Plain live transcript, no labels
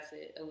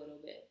discuss it a little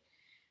bit.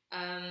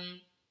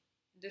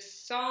 The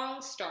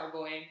song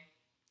Starboy,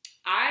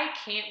 I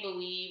can't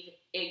believe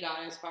it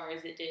got as far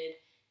as it did.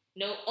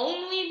 No,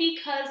 only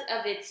because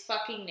of its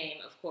fucking name,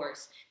 of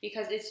course.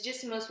 Because it's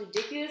just the most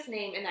ridiculous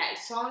name, and that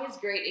song is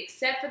great,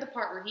 except for the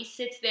part where he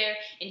sits there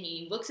and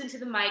he looks into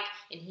the mic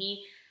and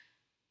he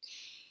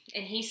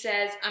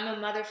says, "I'm a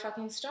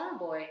motherfucking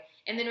Starboy,"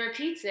 and then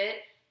repeats it,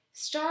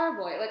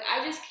 Starboy. Like,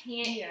 I just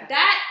can't. Yeah.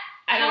 That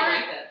I don't part,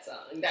 like that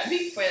song. That'd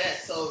be for that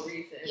sole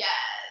reason. Yes.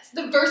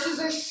 The verses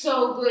are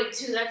so good,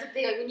 too. That's the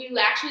thing. Like, when you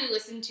actually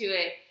listen to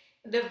it,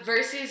 the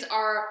verses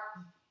are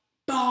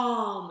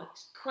bomb.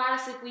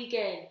 Classic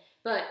Weeknd.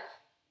 But,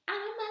 I'm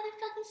a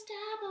motherfucking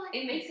Starboy.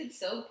 It makes it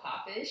so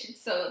popish.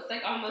 It's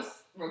like almost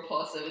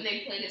repulsive. And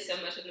they played it so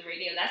much on the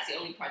radio. That's the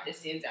only part that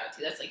stands out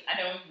to. That's like, I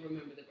don't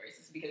remember the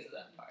verses because of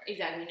that part.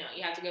 Exactly. No,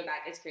 you have to go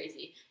back. It's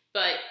crazy.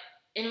 But,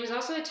 and it was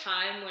also a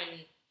time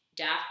when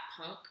Daft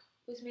Punk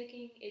was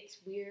making its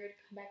weird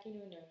comeback, you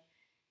know,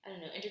 I don't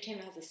know,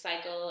 entertainment has a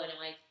cycle and it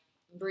like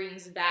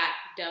brings back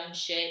dumb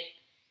shit.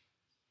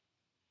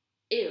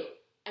 Ew,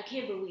 I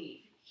can't believe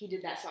he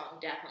did that song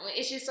with Daft Punk. Like,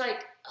 it's just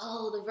like,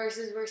 oh, the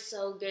verses were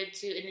so good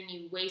too, and then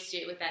you waste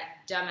it with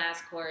that dumbass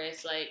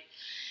chorus. Like,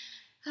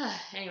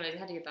 anyways, I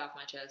had to get that off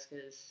my chest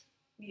because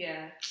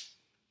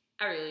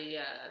I really,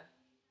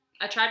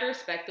 I try to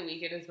respect The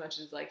Weeknd as much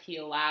as like he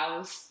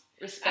allows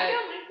respect. I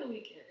don't like The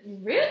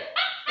Weeknd. Really?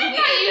 I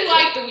thought you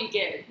liked The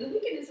Weeknd. The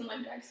Weeknd doesn't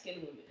like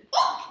dark-skinned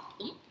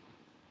women.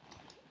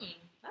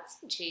 That's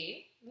some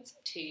tea. That's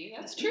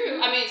true.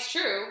 I mean, it's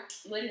true.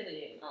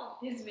 Literally. Oh,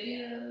 his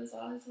videos,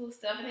 all his little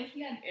stuff. And then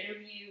he had an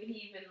interview and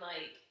he even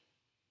like,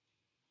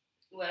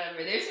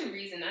 whatever. There's a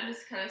reason. I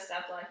just kind of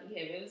stopped liking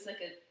him. It was like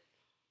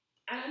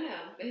I don't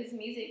know. But his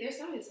music, there's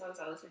some of his songs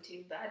I listen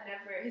to, but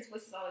his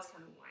voice is always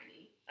kind of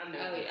whiny. I'm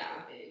not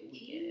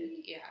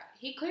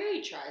he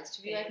clearly tries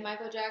to be like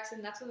Michael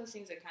Jackson. That's one of those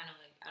things that kind of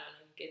like, I don't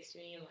know, gets to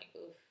me. I'm like,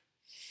 oof.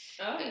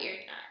 Oh. But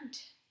you're not.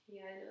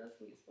 Yeah, I know. That's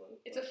what he's going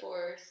for. It's a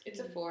force. It's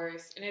a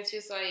force. And it's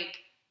just like,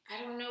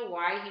 I don't know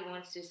why he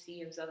wants to see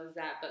himself as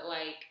that, but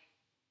like,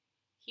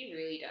 he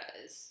really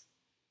does.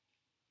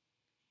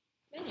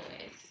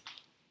 Anyways.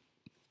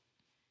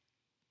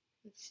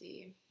 Let's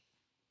see.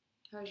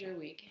 How's your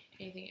week?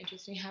 Anything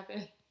interesting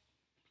happen?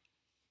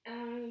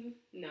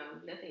 No,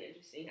 nothing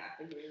interesting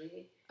happened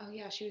really. Oh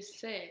yeah, she was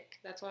sick.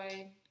 That's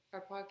why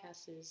our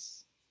podcast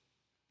is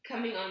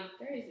coming on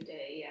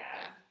Thursday.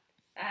 Yeah.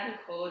 I had a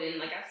cold and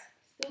like I'm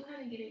still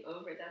kind of getting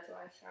over it. That's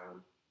why I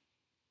sound.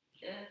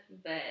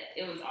 But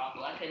it was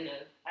awful. I couldn't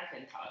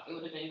talk. It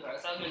would have been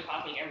gross. I would have been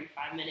coughing every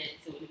 5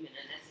 minutes. It would have been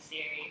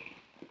unnecessary.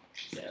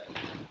 So,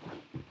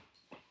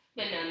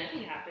 but no,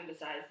 nothing happened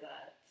besides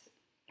that.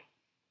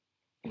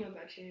 What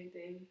about you?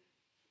 Anything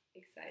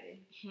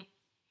exciting?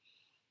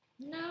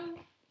 No.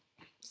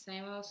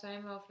 Same old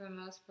for the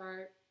most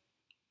part.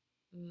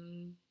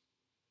 You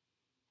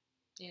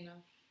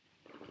know.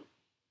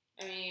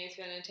 I mean, it's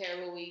been a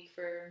terrible week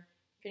for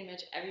pretty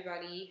much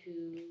everybody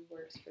who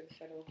works for the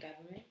federal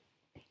government.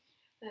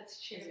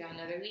 That's true. It's got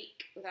another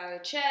week without a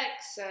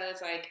check, so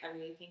it's like, I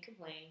really can't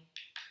complain.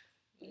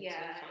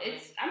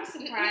 I'm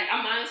surprised.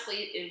 I'm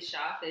honestly in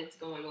shock that it's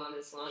going on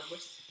this long.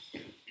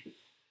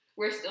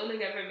 We're still in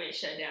the government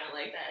shutdown.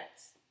 Like,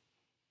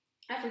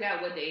 I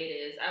forgot what day it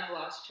is. I've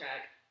lost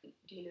track.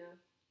 Do you know?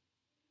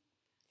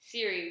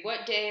 Siri,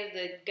 what day of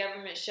the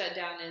government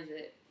shutdown is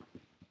it?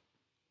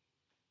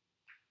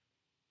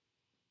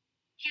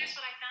 Here's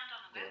what I found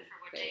on the web for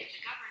what day of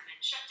the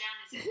government shutdown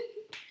is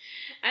it.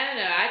 I don't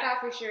know. I thought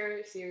for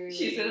sure Siri would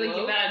She's going to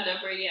give out a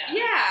number, yeah.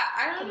 Yeah,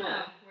 I don't know.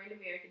 On. We're in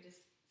America. Just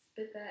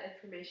spit that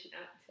information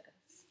out to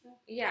us.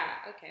 Yeah,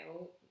 okay.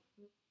 Well,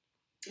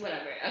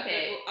 whatever.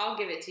 Okay. I'll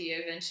give it to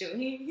you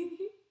eventually.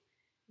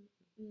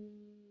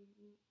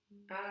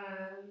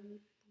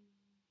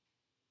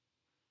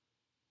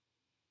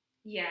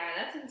 Yeah,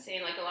 that's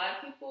insane. Like, a lot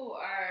of people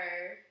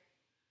are...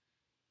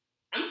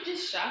 I'm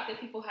just shocked that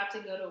people have to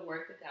go to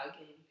work without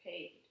getting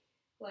paid.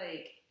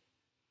 Like,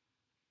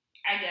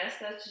 I guess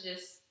that's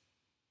just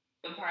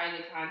a part of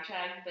the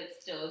contract, but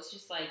still, it's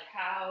just like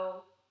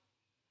how...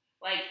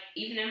 Like,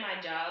 even in my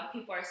job,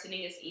 people are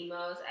sending us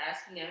emails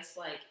asking us,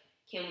 like,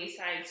 can we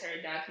sign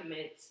certain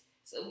documents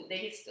so they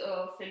can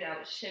still send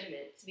out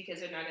shipments because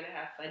they're not going to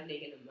have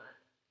funding in a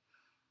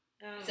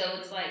month. So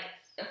it's, like,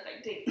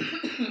 affecting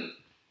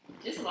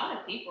just a lot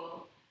of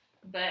people.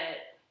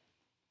 But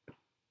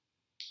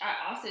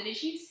I also,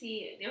 did you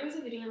see, there was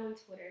a video on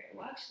Twitter.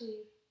 Well, actually,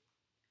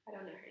 I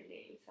don't know her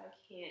name, so I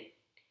can't.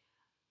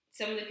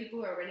 Some of the people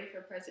who are running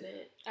for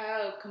president.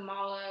 Oh,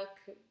 Kamala,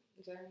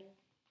 is that her name?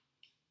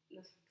 I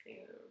don't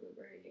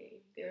remember her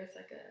name. There was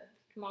like a...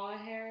 Kamala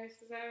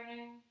Harris, is that her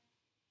name?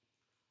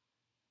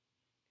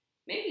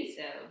 Maybe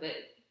so,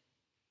 but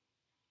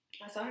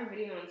I saw her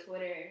video on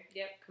Twitter.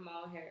 Yep,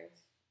 Kamala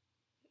Harris.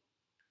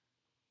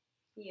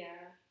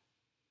 Yeah.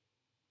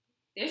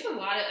 There's a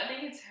lot of... I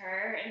think it's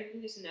her, and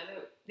then there's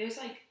another... There's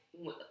like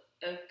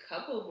a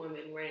couple of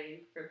women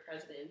running for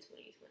president in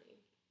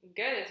 2020.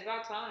 Good, it's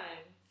about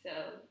time. So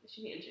it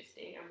should be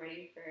interesting. I'm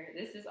ready for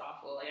this. Is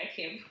awful. Like, I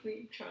can't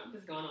believe Trump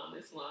has gone on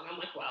this long. I'm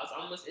like, wow, it's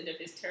almost end of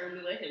his term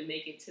to let him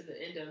make it to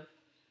the end of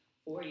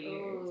 4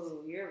 years.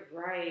 Oh, you're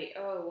right.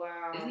 Oh,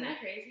 wow. Isn't that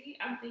crazy?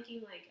 I'm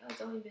thinking like, oh,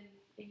 it's only been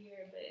a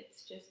year, but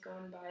it's just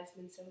gone by. It's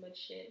been so much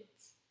shit.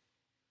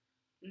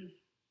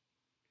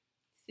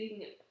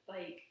 Speaking of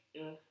like,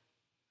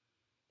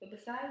 but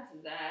besides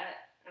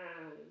that,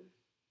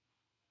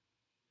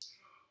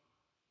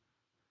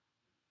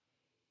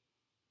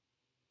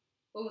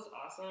 what was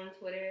also on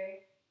Twitter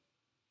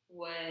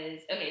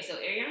was okay. So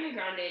Ariana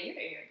Grande, you're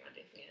an Ariana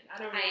Grande fan. I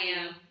don't.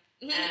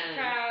 Really, I am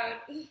proud.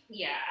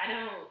 Yeah, I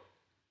don't.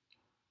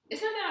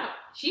 It's not that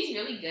she's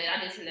really good.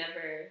 I just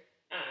never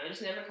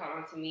caught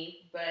on to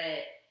me.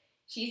 But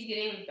she's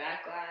getting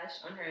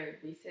backlash on her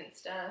recent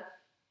stuff.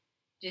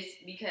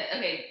 Just because,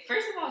 okay,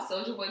 first of all,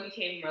 Soulja Boy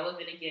became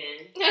relevant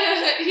again.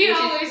 He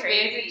always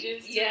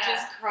manages to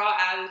just crawl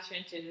out of the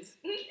trenches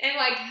and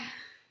like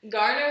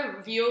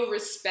garner real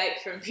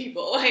respect from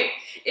people. Like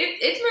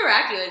it's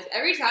miraculous.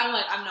 Every time,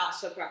 like I'm not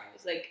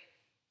surprised. Like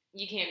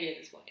you can't be at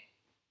this point.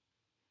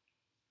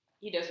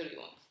 He does what he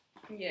wants.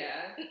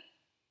 Yeah.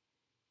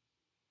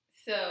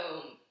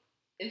 So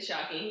it's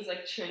shocking. He's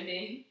like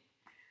trending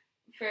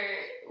for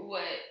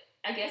what.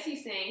 I guess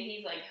he's saying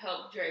he's like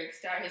helped Drake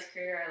start his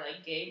career, or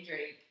like gave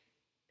Drake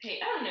pay.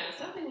 I don't know,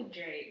 something with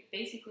Drake.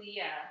 Basically,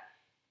 yeah.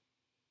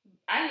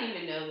 I didn't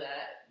even know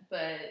that,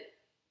 but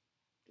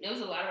it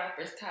was a lot of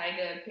rappers.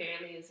 Tyga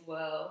apparently as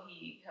well.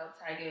 He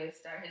helped Tyga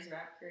start his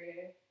rap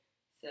career.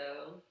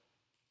 So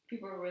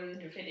people were really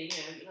defending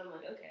him, and I'm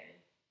like, okay,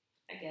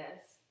 I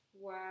guess.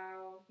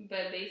 Wow.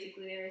 But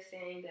basically, they were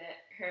saying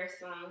that her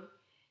song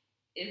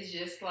is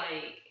just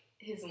like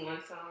his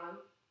one song.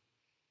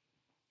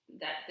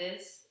 That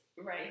this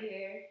right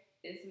here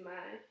is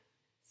my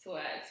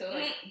swag. So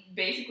like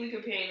basically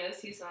comparing those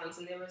two songs,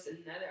 and there was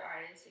another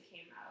artist that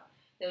came out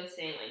that was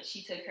saying like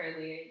she took her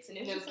lyrics and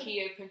it was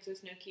Nokia, like, Princess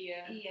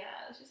Nokia.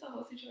 Yeah, it's just a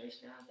whole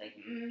situation. I was like,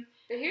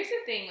 But here's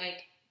the thing,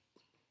 like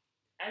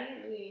I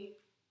didn't really.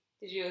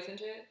 Did you listen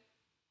to it?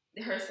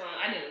 Her song,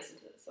 I didn't listen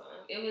to the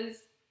song. It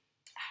was.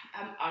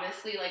 I'm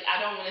honestly like I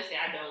don't want to say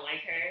I don't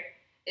like her.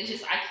 It's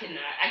just I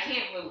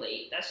can't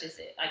relate. That's just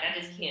it. Like I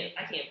just can't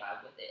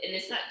vibe with it. And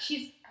it's not.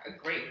 She's a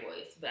great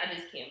voice, but I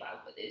just can't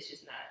vibe with it. It's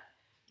just not.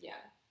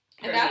 Yeah.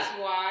 And that's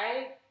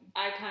why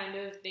I kind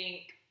of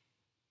think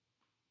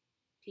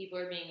people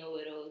are being a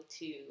little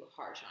too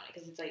harsh on it.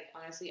 Because it's like,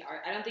 honestly,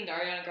 I don't think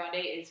Ariana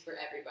Grande is for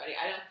everybody.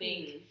 I don't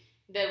think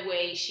the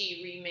way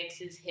she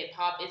remixes hip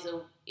hop is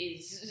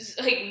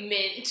like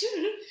meant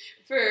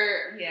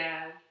for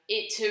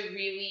it to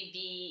really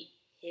be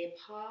hip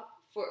hop.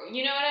 For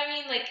you know what I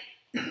mean? Like,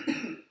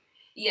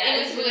 yeah,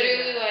 it was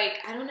literally like,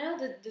 I don't know,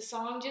 the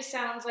song just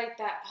sounds like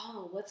that.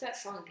 Oh, what's that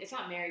song? It's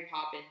not Mary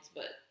Poppins,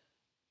 but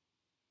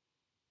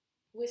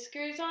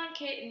Whiskers on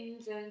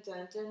Kittens and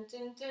dun dun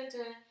dun dun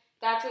dun.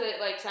 That's what it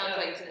like sounds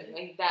like to me,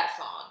 like that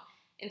song.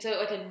 And so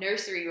like a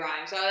nursery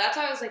rhyme. So that's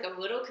why I was like a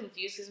little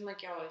confused because I'm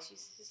like, yo,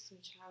 she's just some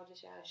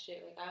childish ass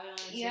shit. Like I don't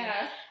understand.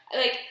 Yeah.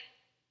 Like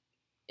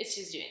it's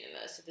just doing the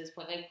most at this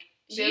point. Like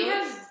she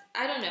has,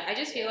 I don't know. I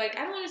just feel like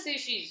I don't want to say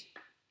she's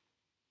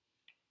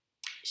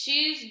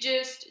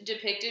just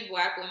depicted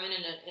black women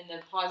in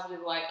a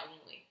positive light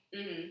only.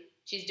 Mm-hmm.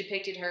 She's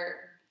depicted her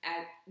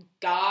as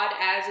God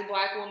as a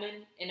black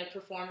woman in a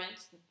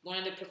performance, one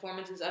of the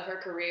performances of her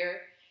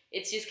career.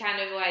 It's just kind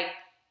of like,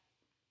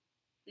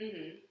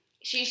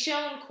 she's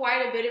shown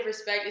quite a bit of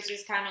respect. It's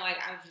just kind of like,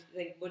 I'm just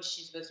like, what's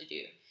she supposed to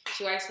do?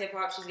 She likes hip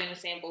hop. She's gonna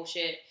sample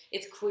shit.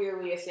 It's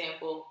clearly a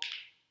sample.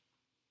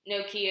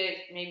 Nokia,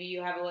 maybe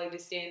you have a leg to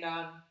stand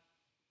on,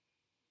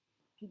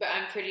 but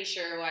I'm pretty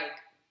sure like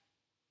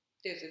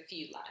there's a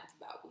few lines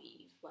about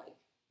weave. Like,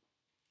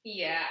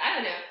 yeah, I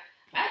don't know.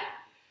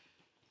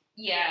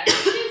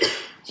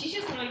 She's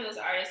just one of those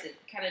artists that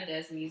kind of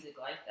does music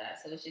like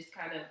that. So it's just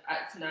kind of,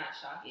 it's not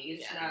shocking.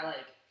 It's not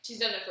like she's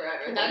done it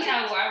forever. That's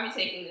why are we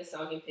taking this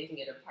song and picking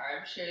it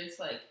apart? I'm sure it's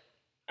like,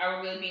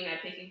 are we really being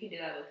that picky? You can do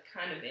that with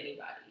kind of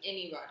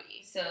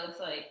anybody. So it's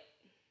like,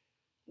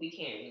 we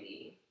can't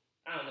really,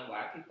 I don't know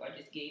why people are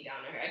just getting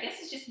down on her. I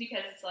guess it's just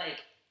because it's like,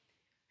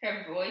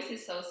 her voice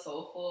is so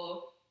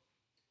soulful.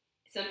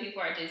 Some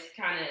people are just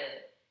kind of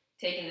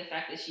taking the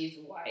fact that she's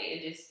white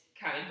and just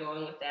kind of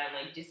going with that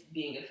and like just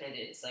being offended.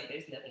 It's like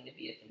there's nothing to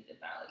be offended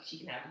about. Like she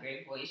can have a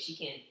great voice. She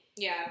can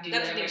do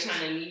whatever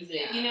kind of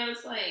music. Yeah. You know,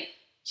 it's like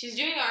she's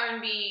doing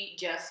R&B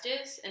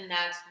justice, and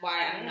that's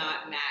why I'm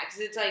not mad. Cause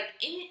it's like,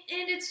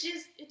 and it's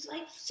just, it's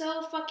like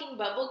so fucking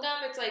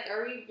bubblegum. It's like,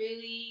 are we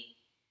really?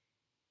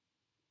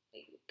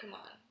 Like, come on.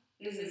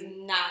 This is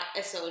not a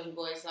Soulja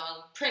Boy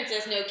song.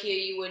 Princess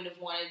Nokia, you wouldn't have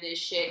wanted this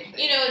shit.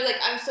 You know, it's like,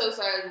 I'm so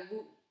sorry.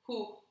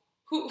 Who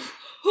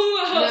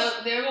else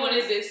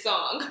wanted this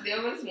song?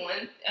 There was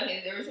one.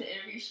 Okay, there was an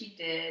interview she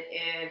did,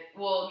 and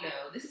well,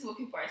 no, this is what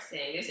people are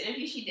saying. There's an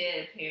interview she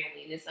did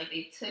apparently, and it's like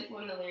they took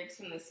one of the lyrics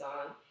from the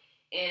song,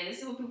 and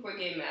this is what people were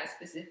getting mad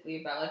specifically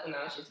about. Like when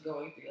I was just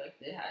going through like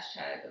the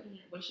hashtag of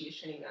when she was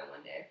trending that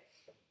one day.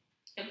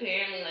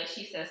 Apparently, like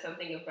she said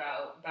something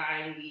about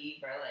buying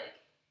weave or like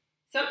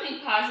something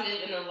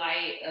positive in the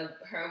light of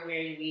her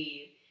wearing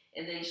weave,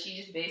 and then she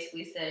just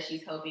basically says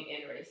she's helping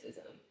end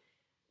racism,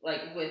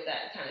 like with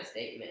that kind of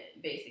statement,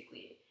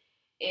 basically.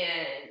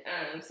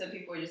 And some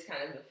people are just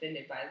kind of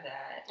offended by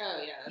that.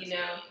 Oh yeah, that's you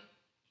know. funny.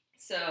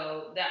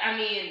 So that, I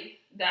mean,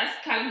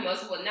 that's kind of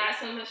most of what. Not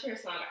so much her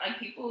song. Like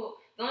people,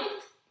 the only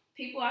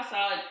people I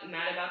saw like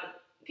mad about the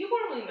people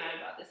aren't really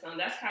mad about this song.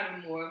 That's kind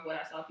of more of what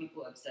I saw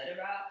people upset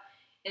about.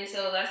 And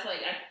so that's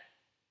like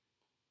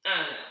I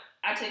don't know.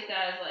 I took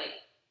that as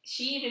like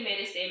she even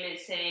made a statement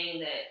saying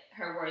that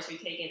her words were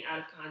taken out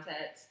of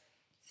context.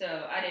 So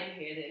I didn't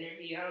hear the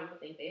interview. I don't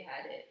think they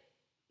had it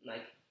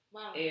like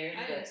Wow, aired.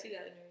 I didn't But see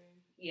that interview.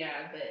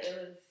 yeah, but it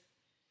was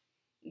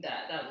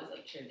that was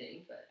like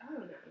trending. But I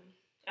don't know.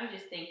 I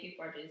just think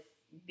people are just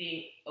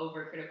being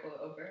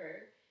overcritical over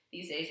her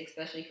these days,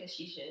 especially because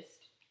she's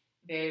just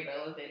very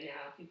relevant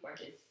now. People are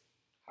just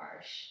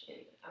harsh, and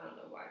I don't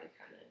know why they're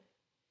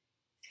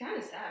it's kind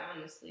of sad,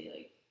 honestly.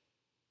 Like,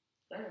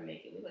 let her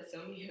make it. We let so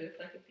many other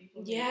fucking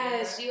people make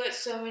Yes, it. you let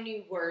so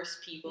many worse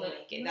people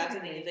make it. That's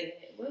the thing. It's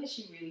like, what is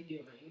she really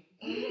doing?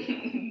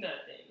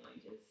 Nothing.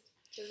 Like,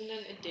 just doesn't do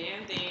a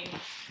damn thing.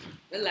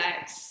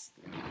 Relax.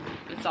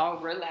 It's all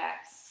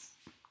relax.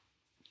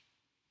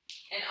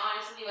 And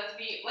honestly, let's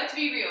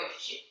be real.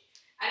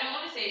 I don't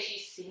want to say she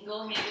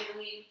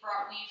single-handedly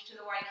brought weave to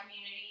the white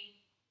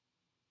community,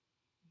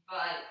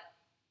 but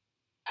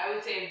I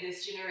would say of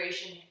this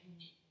generation,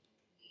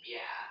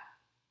 yeah.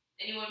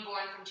 Anyone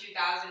born from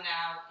 2000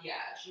 now,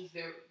 yeah, she's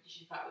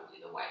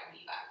probably the white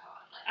weave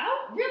icon.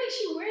 Like,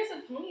 she wears a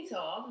ponytail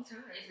all the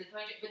time. Is the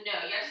ponytail? But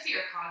no, you have to see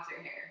her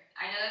concert hair.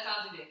 I know that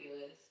sounds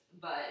ridiculous,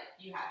 but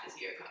you have to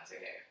see her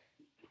concert hair.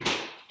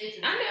 It's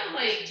insane. I know,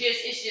 like,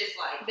 it's just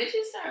like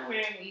bitches started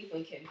wearing weave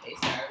when Kim K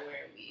started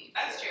wearing weave.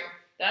 That's true.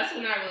 That's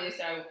when I really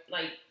started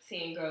like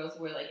seeing girls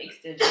wear like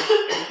extensions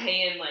and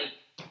paying like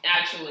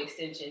actual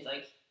extensions,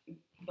 like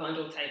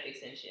bundle type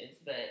extensions.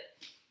 But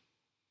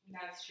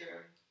that's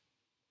true.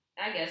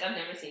 I guess I've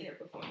never seen her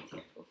perform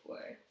here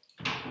before.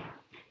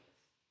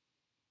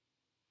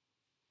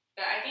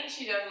 But I think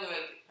she definitely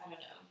I don't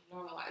know,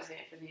 normalizing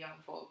it for the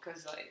young folk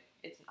because like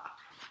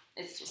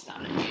it's just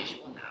not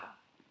unusual now.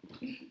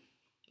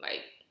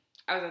 Like,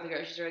 I was at the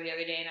grocery store the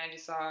other day and I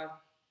just saw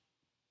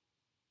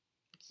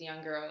this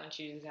young girl and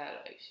she just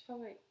had she's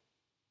probably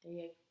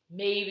like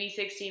maybe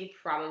 16,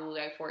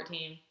 probably like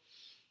 14,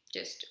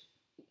 just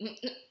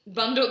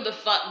bundled the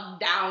fuck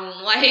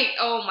down. Like,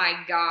 oh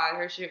my god,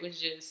 her shit was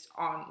just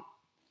on.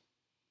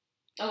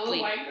 A little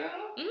white girl?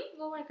 Mm-hmm,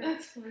 little white girl.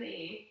 That's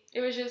funny.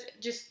 It was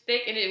just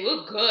thick and it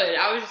looked good.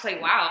 I was just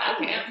like, wow,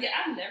 okay.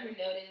 I've never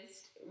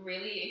noticed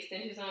really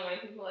extensions on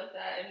white people like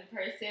that in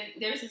person.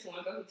 There was this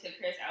one girl who took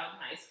hers out in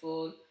high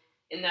school,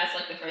 and that's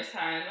like the first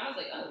time I was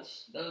like, oh,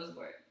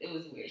 it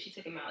was weird. She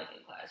took them out like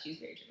in class. She was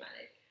very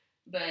dramatic.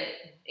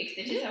 But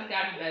extensions have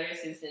gotten better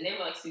since then. They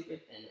were like super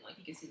thin, like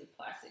you can see the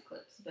plastic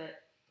clips.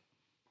 But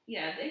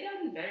yeah, they've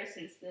gotten better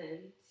since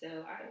then.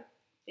 So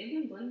they've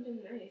been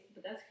blending nice.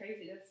 But that's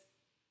crazy. That's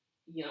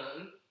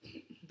young.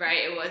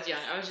 Right, it was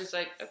young. I was just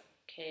like,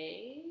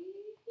 okay.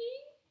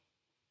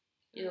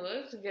 It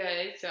looks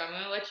good, so I'm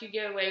gonna let you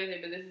get away with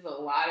it, but this is a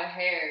lot of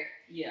hair.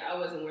 Yeah, I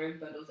wasn't wearing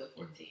bundles at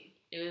 14.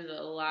 It was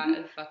a lot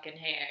of fucking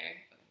hair.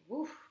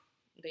 Woof.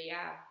 But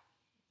yeah,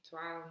 it's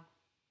wild.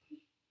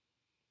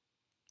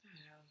 I don't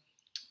know.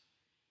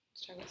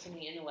 Let's talk about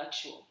something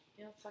intellectual.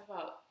 Yeah, let's talk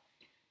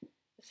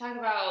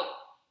about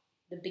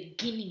the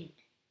beginning.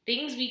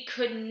 Things we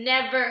could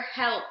never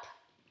help.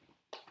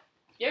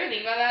 You ever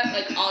think about that?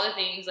 Like all the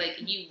things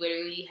like you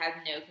literally have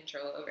no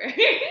control over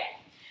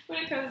when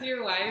it comes to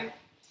your life.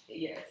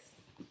 Yes.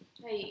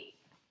 Like,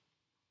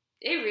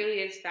 it really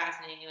is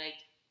fascinating. Like,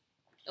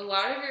 a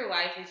lot of your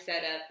life is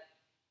set up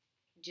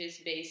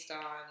just based on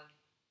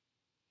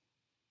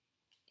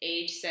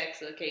age,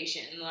 sex,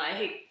 location.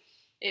 Like,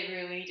 it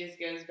really just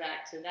goes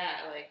back to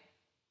that. Like,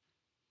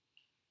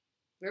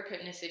 we're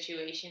put in a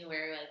situation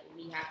where, like,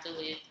 we have to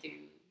live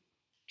through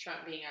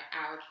Trump being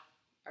our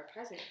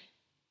president.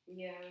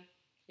 Yeah.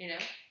 You know?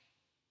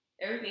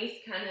 Everything's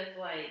kind of,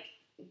 like,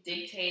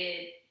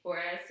 dictated for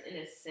us in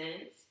a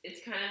sense.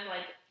 It's kind of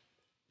like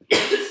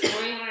it's a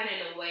storyline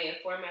in a way,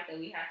 a format that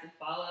we have to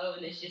follow,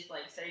 and it's just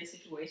like certain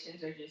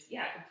situations are just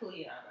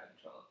completely out of our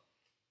control.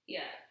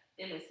 Yeah,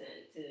 in a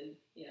sense, and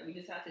we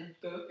just have to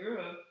go through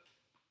them.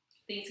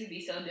 Things could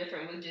be so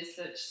different with just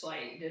such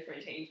slight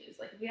different changes.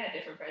 Like if we had a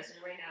different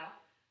president right now,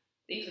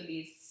 things would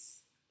be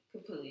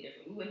completely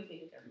different. We wouldn't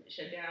think the government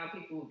shut down.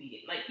 People would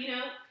be like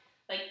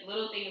like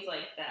little things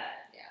like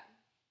that. Yeah,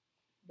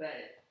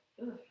 but.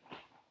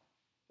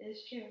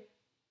 It's true.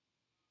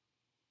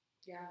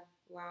 Yeah,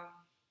 wow.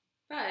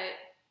 But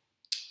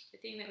the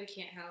thing that we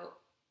can't help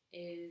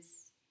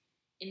is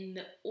in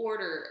the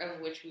order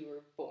of which we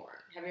were born.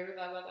 Have you ever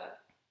thought about that?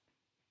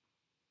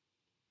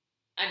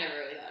 I never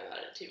really thought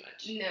about it too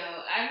much.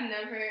 No, I've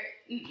never.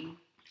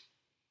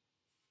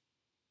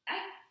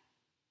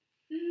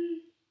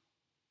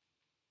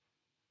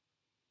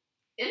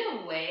 In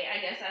a way, I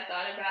guess I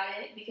thought about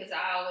it because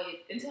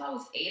until I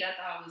was 8, I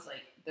thought I was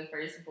like the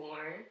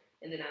firstborn.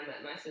 and then I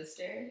met my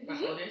sister, my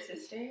older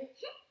sister.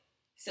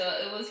 So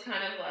it was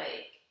kind of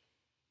like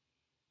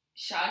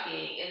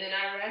shocking. And then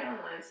I read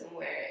online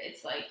somewhere,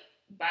 it's like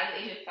by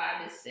the age of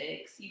 5 to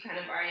 6, you kind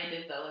of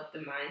already develop the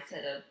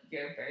mindset of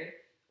your birth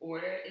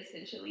order,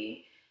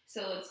 essentially.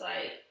 So it's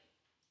like,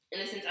 in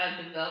a sense,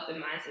 I've developed the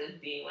mindset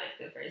of being like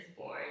the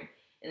firstborn,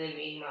 and then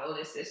being my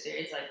older sister.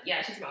 It's like,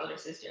 yeah, she's my older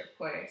sister, of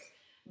course,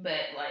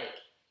 but like,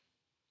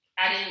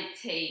 I don't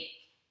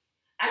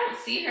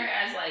see her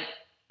as like,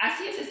 I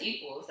see us as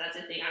equals. That's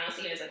the thing. I don't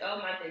see her as like, oh,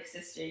 my big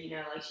sister, you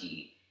know, like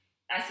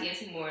I see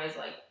us more as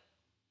like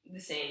the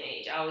same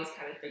age. I always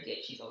kind of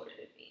forget she's older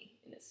than me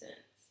in a sense.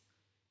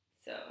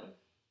 So,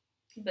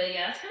 but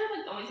yeah, that's kind of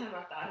like the only time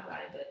I've thought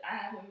about it, but I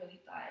haven't really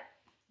thought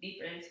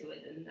deeper into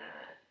it than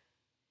that.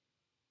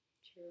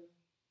 True.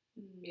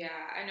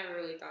 Yeah, I never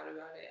really thought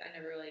about it. I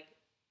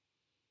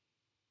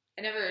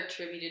never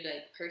attributed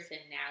like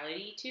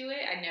personality to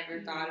it. I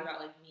never thought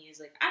about like me as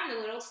like I'm the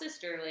little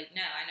sister. Like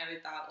no, I never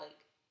thought like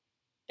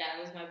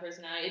that was my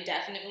personality. It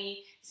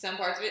definitely some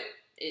parts of it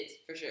is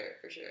for sure.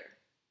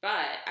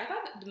 But I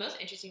thought the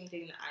most interesting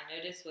thing that I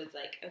noticed was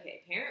like,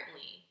 okay,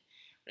 apparently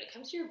when it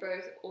comes to your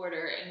birth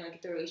order and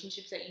like the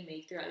relationships that you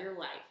make throughout your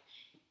life,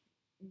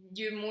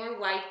 you're more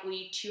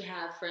likely to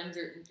have friends,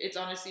 or it's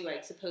honestly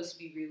like supposed to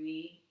be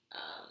really,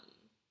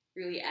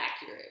 really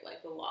accurate. Like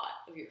a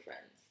lot of your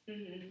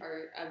friends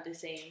are of the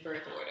same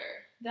birth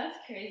order. That's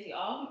crazy.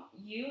 All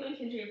you and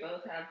Kendra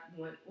both have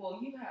one.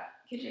 Well,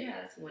 Kendra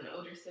has one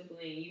older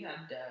sibling. You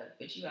have Doug,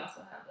 but you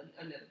also have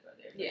another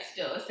brother. But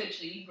still,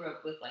 essentially, you grew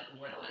up with like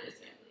one older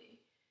sibling,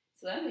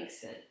 so that makes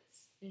sense.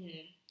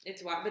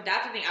 It's wild, but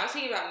that's the thing. I was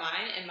thinking about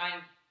mine, and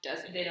mine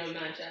doesn't. They don't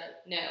match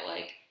up. No,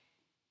 like.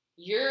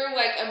 You're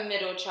like a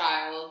middle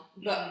child,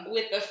 but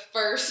with a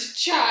first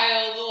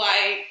child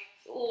like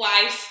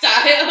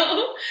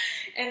lifestyle,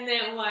 and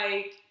then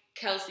like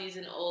Kelsey's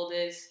an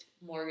oldest,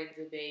 Morgan's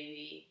a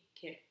baby,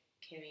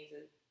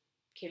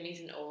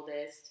 Kimmy's an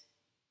oldest,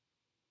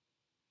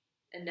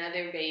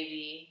 another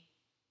baby,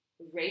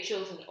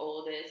 Rachel's an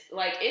oldest.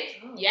 Like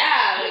it's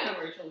like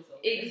Rachel's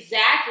oldest.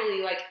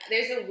 Exactly. Like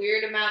there's a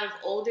weird amount of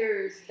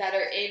olders that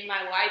are in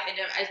my life, and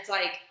it's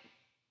like,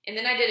 and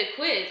then I did a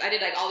quiz. I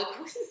did like all the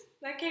quizzes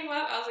that came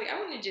up. I was like, I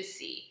want to just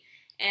see.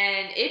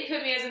 And it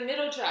put me as a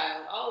middle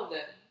child, all of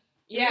them.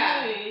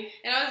 Yeah. Really?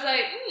 And I was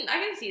like,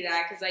 I can see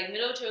that, because like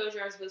middle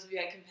children are supposed to be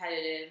like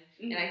competitive.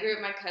 And I grew up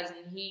with my cousin.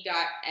 He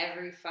got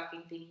every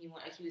fucking thing he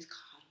wanted. Like he was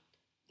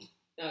coddled.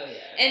 Oh,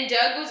 yeah. And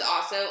Doug was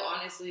also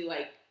honestly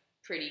like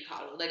pretty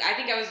coddled. Like I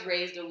think I was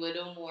raised a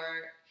little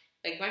more,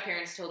 like my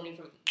parents told me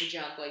from the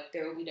jump, like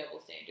there will be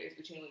double standards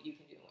between what you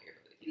can do and what your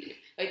brother can do.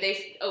 Like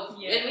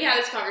and we have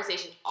this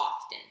conversation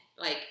often.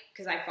 Like,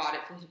 because I fought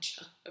it from the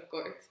jump, of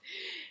course.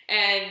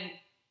 And,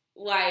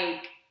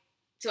 like,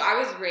 so I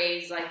was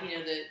raised, like, you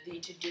know, the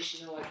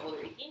traditional, like,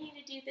 older, you need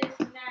to do this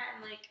and that.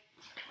 And, like,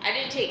 I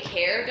didn't take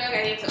care of Doug.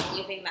 I think it's the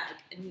only thing that,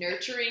 like,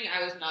 nurturing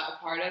I was not a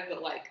part of.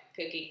 But, like,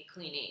 cooking,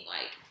 cleaning,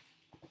 like,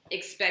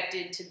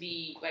 expected to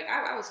be, like,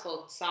 I was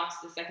folding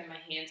socks the second my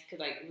hands could,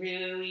 like,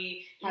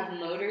 really have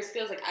motor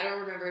skills. Like, I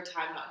don't remember a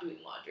time not doing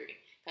laundry.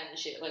 Kind of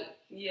shit. Like,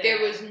 there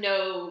was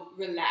no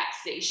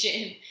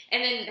relaxation.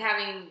 And then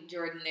having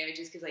Jordan there,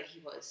 just because, like, he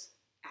was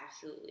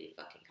absolutely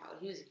fucking college.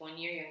 He was 1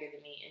 year younger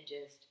than me, and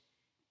just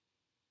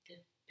the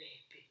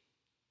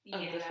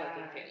baby of the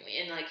fucking family.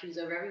 And, like, he was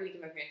over every week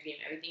in my parents' game,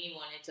 everything he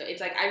wanted. So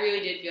it's like, I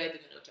really did feel like the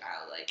middle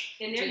child. Like,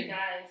 and they're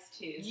guys,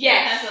 too. So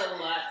yes. That has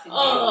a lot to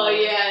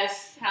do with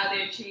yes. how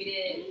they're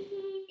treated,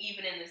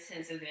 even in the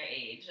sense of their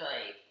age.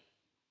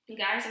 Like,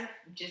 guys are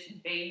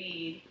just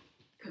babied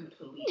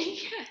completely.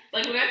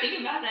 Like, when I think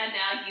about that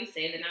now, you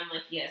say that, I'm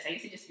like, yes, I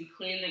used to just be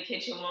cleaning the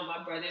kitchen while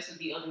my brothers would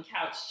be on the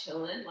couch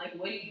chilling. Like,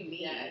 what do you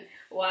mean? Yes.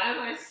 Why am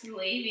I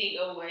slaving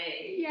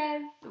away?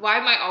 Yes. Why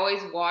am I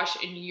always wash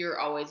and you're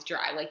always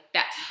dry? Like,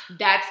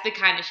 that's the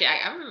kind of shit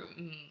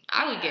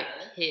I would get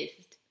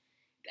pissed.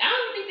 I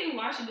don't even think they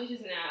wash the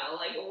dishes now.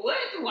 Like, what?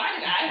 Why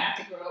did I have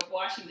to grow up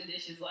washing the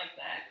dishes like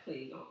that,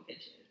 cleaning the whole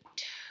kitchen?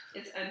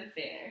 It's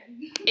unfair.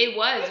 It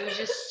was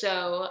just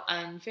so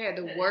unfair.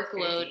 The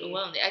workload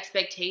alone, the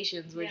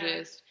expectations were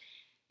just,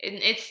 and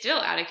it's still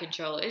out of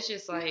control. It's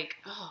just like,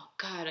 oh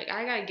God, like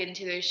I gotta get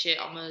into this shit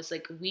almost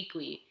like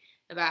weekly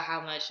about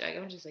how much, like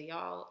I'm just like,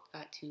 y'all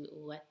got to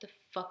let the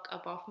fuck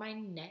up off my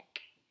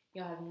neck.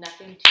 Y'all have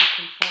nothing to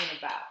complain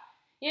about.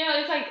 You know,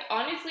 it's like,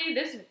 honestly,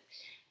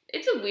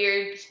 it's a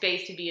weird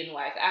space to be in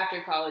life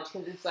after college,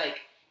 because it's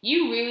like,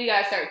 you really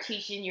gotta start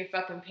teaching your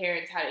fucking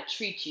parents how to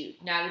treat you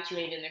now that you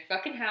ain't in their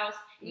fucking house,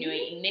 and you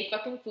ain't eating their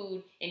fucking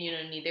food, and you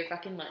don't need their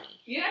fucking money.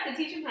 You have to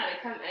teach them how to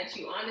come at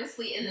you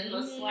honestly in the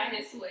most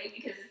slightest way,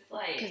 because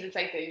it's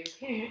like they're your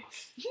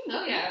parents.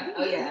 Oh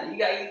yeah. You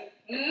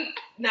got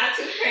not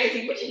too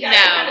crazy, but you gotta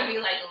kind of be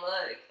like,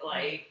 look,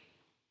 like,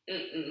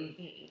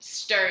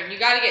 stern. You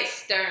gotta get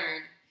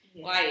stern.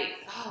 Yes. Like,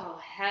 oh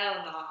hell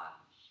no.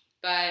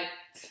 But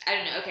I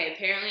don't know. Okay,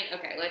 apparently,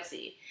 let's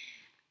see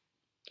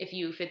if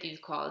you fit these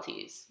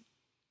qualities.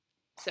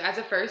 So as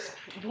a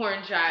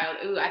firstborn child,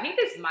 I think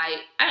this might,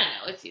 I don't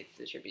know, let's see if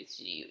this attributes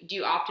to you. Do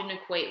you often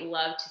equate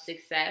love to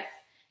success?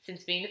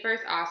 Since being the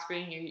first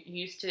offspring, you're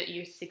used to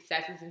your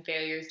successes and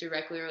failures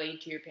directly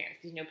related to your parents.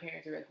 Because,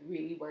 parents are, like,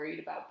 really worried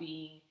about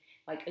being,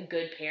 like, a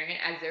good parent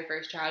as their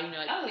first child.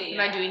 Like, am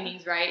I doing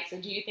things right?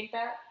 So do you think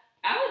that?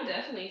 I would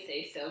definitely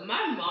say so.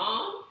 My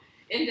mom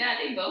and dad,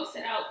 they both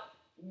set out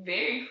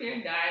very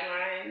clear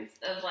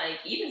guidelines of,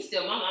 like, even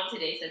still, my mom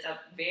today sets out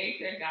very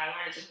clear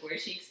guidelines of where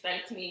she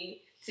expects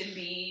me to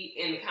be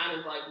and kind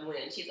of, like,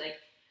 when. She's like,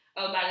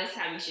 oh, by this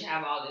time you should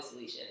have all this,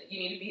 Alicia. You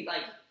need to be,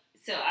 like,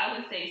 so I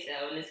would say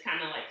so. And it's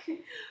kind of like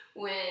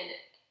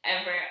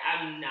whenever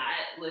I'm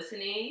not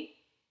listening,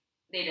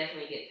 they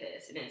definitely get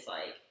pissed. And it's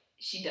like,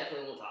 she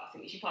definitely won't talk to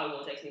me. She probably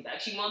won't text me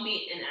back. She won't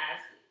be in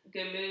as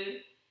good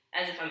mood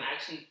as if I'm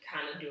actually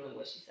kind of doing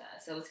what she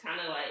says. So it's kind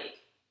of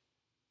like,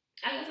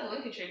 I guess I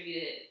would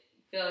contribute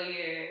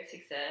failure,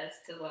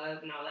 success to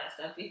love and all that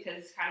stuff, because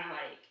it's kind of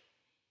like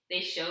they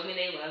showed me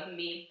they loved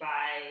me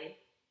by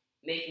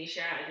making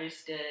sure I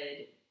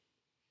understood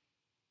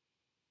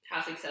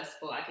how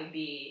successful I could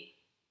be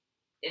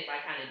if I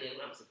kind of did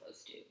what I'm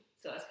supposed to.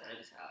 So that's kind of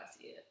just how I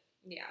see it.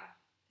 Yeah.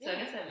 So I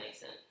guess that makes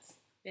sense.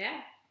 Yeah.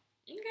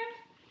 Okay.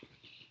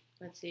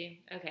 Let's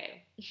see.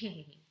 Okay.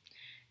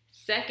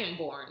 Second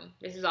born,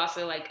 this is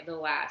also like the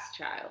last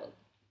child,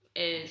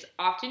 is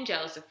often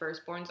jealous of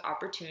firstborn's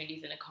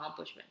opportunities and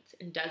accomplishments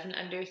and doesn't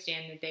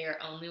understand that they are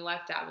only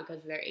left out because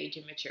of their age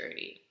and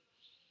maturity.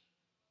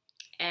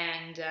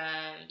 And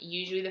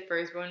usually the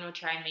firstborn will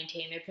try and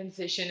maintain their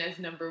position as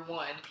number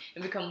one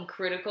and become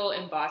critical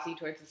and bossy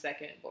towards the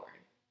secondborn.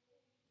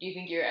 Do you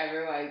think you're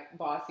ever, like,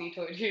 bossy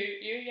towards your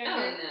younger?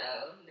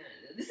 Oh,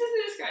 no. This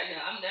isn't described.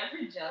 No, I'm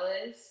never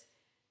jealous.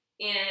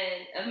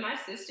 And of my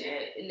sister,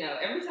 no.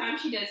 Every time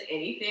she does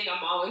anything,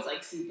 I'm always,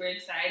 like, super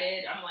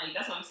excited. I'm like,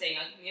 that's what I'm saying.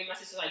 Like, me and my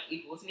sister are, like,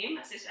 equals. Me and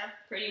my sister are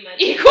pretty much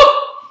equal.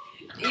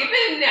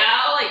 Even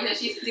now, like, no,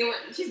 she's doing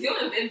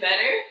a bit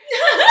better.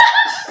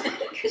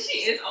 Because she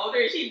is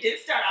older. She did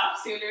start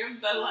off sooner.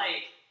 But,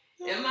 like,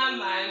 in my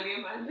mind, me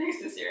and my big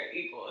sister are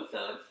equal.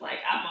 So it's like,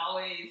 I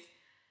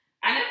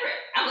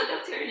look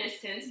up to her in a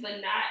sense,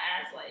 but not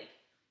as, like,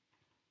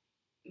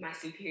 my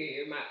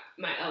superior,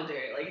 my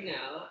elder. Like,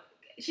 no.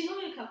 She's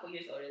only a couple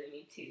years older than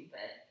me, too.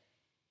 But,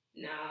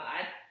 no,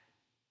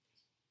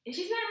 and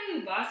she's not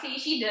really bossy.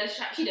 She does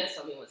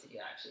tell me what to do,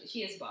 actually.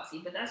 She is bossy,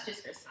 but that's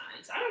just her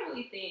sign. So I don't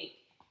really think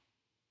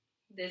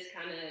this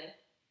kind of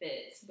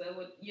fits. But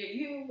what do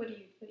you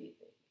think?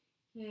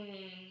 I don't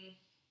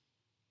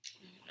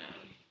know.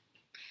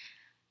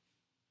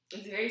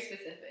 It's very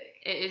specific.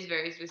 It is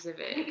very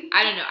specific.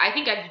 I don't know. I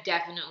think I've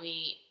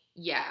definitely,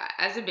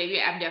 as a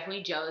baby, I'm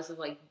definitely jealous of,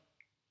 like,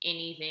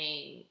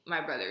 anything my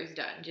brother's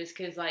done. Just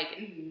because, like,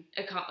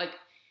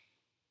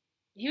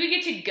 he would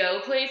get to go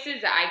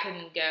places that I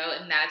couldn't go,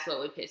 and that's what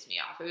would piss me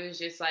off. It was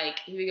just, like,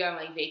 he would go on,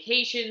 like,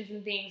 vacations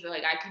and things that,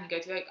 like, I couldn't go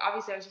to. Like,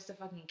 obviously, I was just a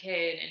fucking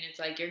kid, and it's,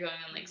 like, you're going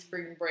on, like,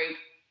 spring break,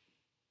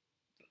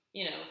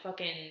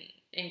 fucking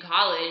in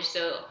college,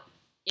 so,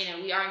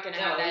 we aren't going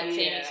to have that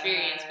same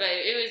experience. But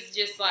it was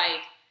just,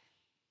 like,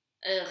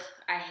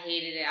 I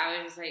hated it. I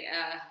was just, like,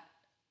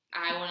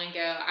 I want to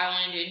go. I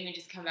want to do it. And he would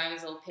just come back with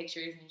his little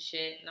pictures and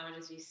shit, and I would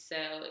just be so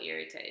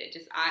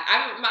irritated.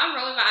 I'm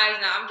rolling my eyes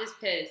now. I'm just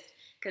pissed.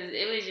 Because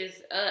it was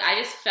just, I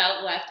just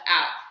felt left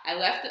out. I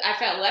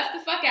felt left the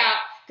fuck out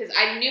because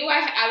I knew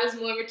I was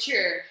more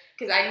mature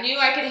because I knew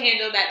I could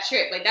handle that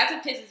trip. Like, that's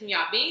what pisses me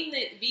off. Being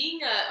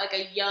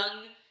a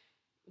young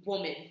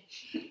woman,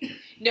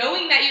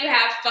 knowing that you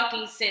have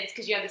fucking sense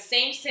because you have the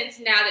same sense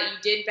now that you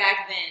did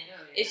back then,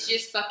 it's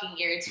just fucking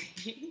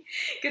irritating.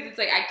 Because it's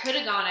like, I could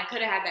have gone, I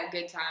could have had that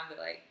good time, but,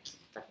 like,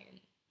 fucking,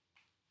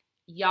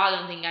 y'all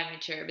don't think I'm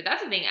mature. But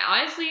that's the thing,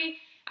 honestly,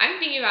 I'm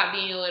thinking about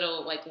being a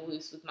little, like,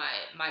 loose with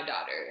my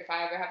daughter. If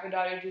I ever have a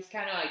daughter, just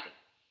kind of, like,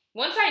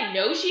 once I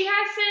know she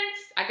has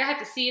sense, I have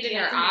to see it in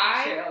her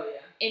eye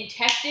and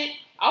test it.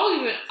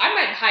 I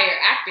might hire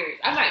actors.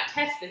 I might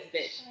test this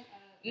bitch.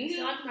 You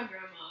sound like my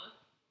grandma.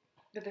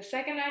 But the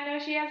second I know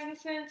she has some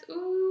sense,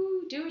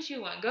 ooh, do what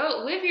you want.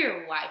 Go live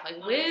your life. Like,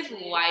 honestly,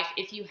 live life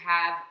if you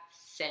have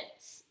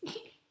sense.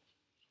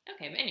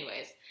 Okay, but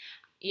anyways.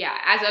 Yeah,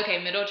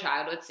 middle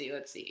child, let's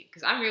see.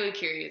 Because I'm really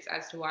curious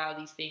as to why all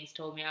these things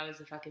told me I was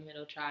a fucking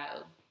middle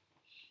child.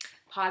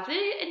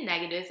 Positive and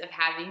negatives of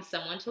having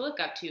someone to look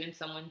up to and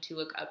someone to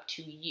look up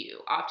to you.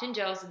 Often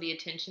jealous of the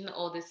attention the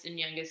oldest and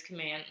youngest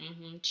command.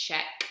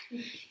 Check.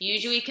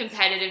 Usually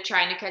competitive,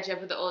 trying to catch up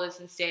with the oldest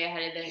and stay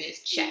ahead of them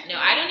is check. No,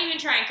 I don't even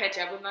try and catch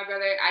up with my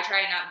brother. I try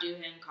and outdo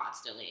him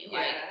constantly.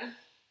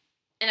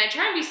 And I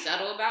try and be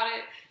subtle about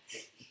it,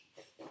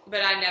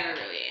 but I never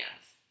really am.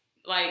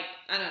 Like,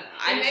 I don't know.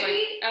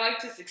 I like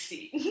to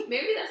succeed.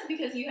 Maybe that's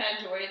because you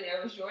had Jordan there.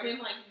 Was Jordan,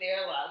 like,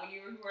 there a lot when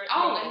you were growing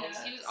up? Always.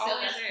 He was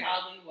always there. So that's there.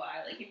 probably why.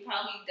 Like, you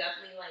probably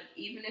definitely, like,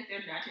 even if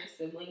they're not your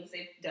siblings,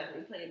 they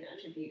definitely play an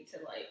attribute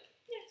to, like,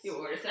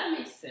 your order. So that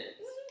makes sense.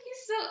 He's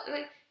still,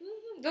 like,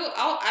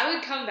 I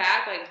would come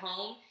back, like,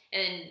 home,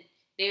 and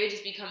they would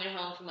just be coming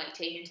home from, like,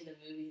 taking to the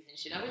movies and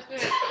shit. I was like,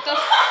 what the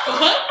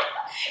fuck?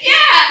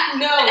 Yeah!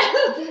 No.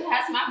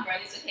 That's my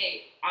brothers.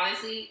 Okay.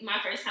 honestly, my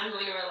first time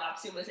going to Red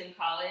Lobster was in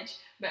college,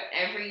 but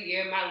every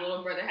year my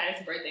little brother had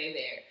his birthday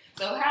there.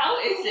 So how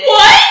is it?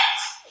 What?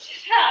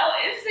 How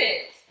is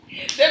it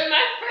that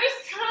my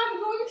first time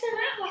going to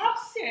Red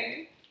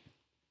Lobster,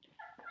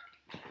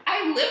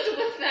 I lived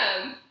with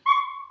them?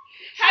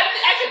 How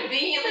did I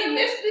conveniently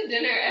miss the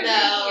dinner every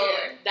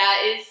year?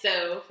 That is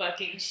so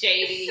fucking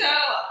shady. So,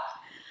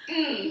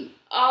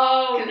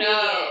 oh convenient.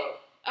 no.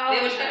 Oh,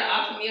 They were trying to no.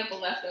 offer me up a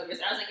leftovers.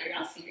 I was like, are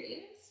y'all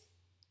serious?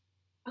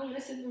 Oh,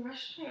 it's in the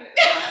restaurant.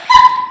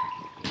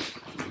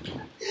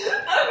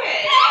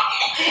 Okay.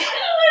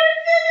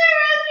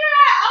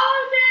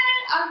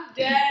 I'm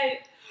dead.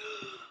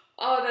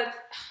 Oh, that's.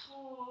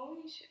 Oh,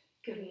 we should.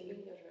 We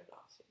can go to Red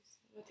Lobsters.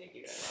 We'll take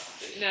you to Red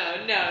Lobsters.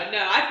 No.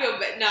 I feel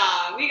bad.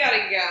 Nah, we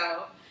gotta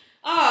go.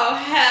 Oh,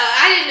 hell.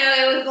 I didn't know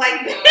it was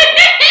like that.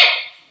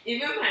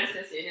 Even my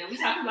sister, we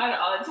talk about it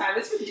all the time.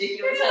 It's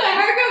ridiculous. You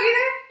let her go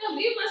either? No,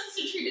 me and my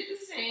sister treated the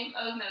same.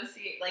 Oh, no,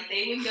 see, like,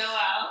 they would go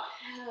out.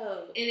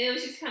 Oh. And it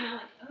was just kind of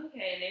like,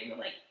 okay. And they were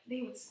like,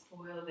 they would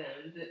spoil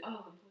them. The boys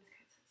got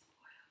so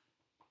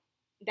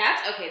spoiled.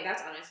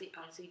 That's honestly,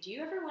 do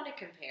you ever want to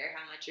compare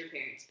how much your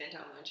parents spent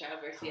on one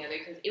child versus the other?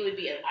 Because it would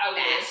be a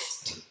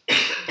vast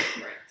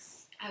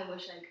difference. I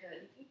wish I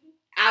could.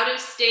 Out of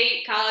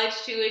state college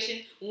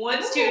tuition,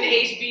 once to an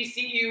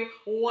HBCU,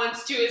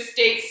 once to a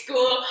state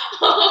school.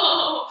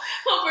 Oh,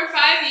 for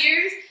 5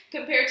 years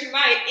compared to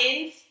my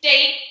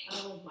in-state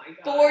Oh my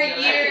god. 4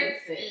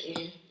 years. That's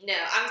insane. No,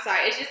 I'm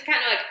sorry. It's just kind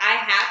of like I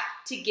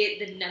have to get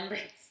the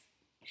numbers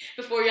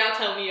before y'all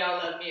tell me y'all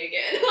love me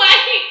again.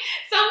 Like,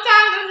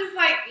 sometimes I'm just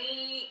like,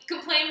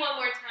 complain one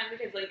more time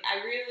because, like,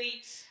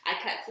 I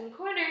cut some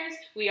corners.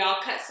 We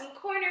all cut some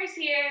corners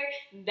here.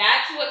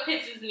 That's what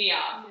pisses me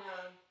off.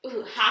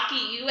 Ooh,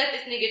 hockey, you let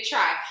this nigga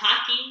try.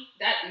 Hockey,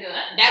 that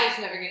was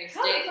never going to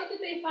How the stick. fuck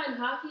did they find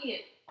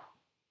hockey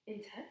in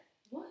Texas?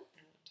 What?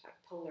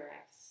 Polar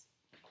X.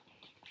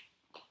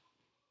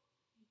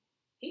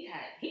 He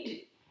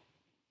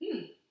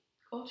did.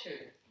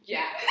 Culture.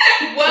 Yeah.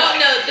 Well,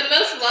 no, the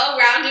most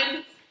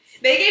well-rounded.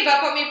 They gave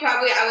up on me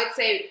probably, I would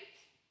say,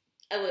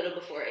 a little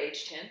before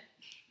age 10.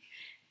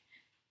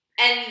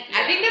 And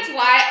I think that's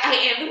why I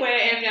am the way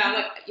I am now. I'm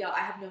like, yo, I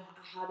have no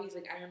hobbies.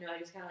 Like, I don't know. I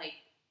just kind of like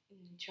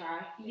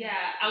try.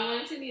 Yeah, I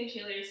wanted to be a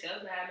cheerleader so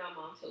bad. My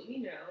mom told me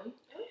no.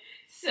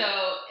 So,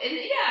 and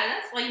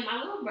that's like my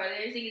little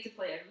brothers. They get to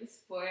play every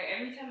sport.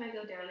 Every time I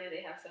go down there,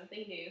 they have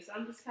something new. So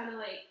I'm just kind of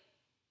like,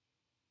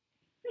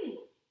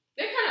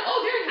 They're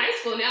in high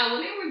school now.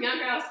 When they were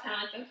younger, I was kind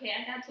of like, okay,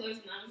 I got toys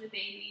when I was a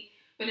baby.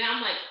 But now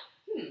I'm like,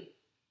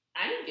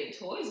 I didn't get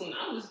toys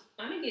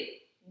I didn't get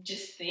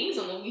just things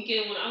on the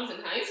weekend when I was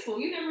in high school.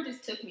 You never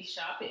just took me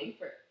shopping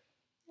for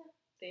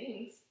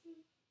things.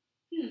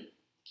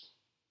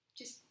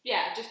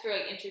 Just for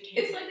like entertainment.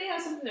 It's like they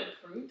have something to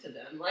prove to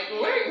them. Like,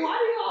 why do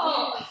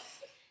y'all?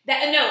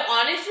 No,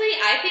 honestly,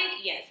 I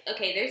think, yes.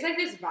 Okay, there's like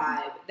this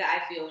vibe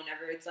that I feel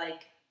whenever it's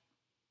like,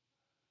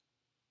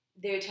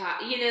 they talk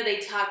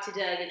to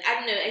Doug, and I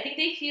don't know, I think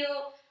they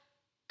feel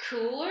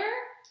cooler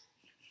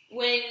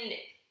when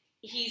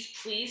he's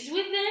pleased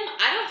with them.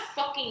 I don't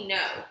fucking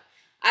know.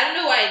 I don't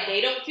know why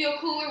they don't feel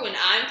cooler when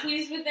I'm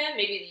pleased with them.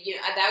 Maybe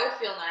that would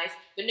feel nice,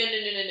 but no.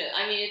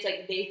 I mean, it's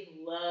like they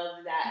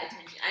love that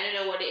attention. I don't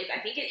know what it is. I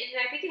think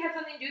it has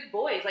something to do with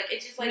boys. Like,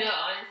 it's just like, no,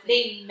 honestly,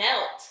 they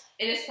melt.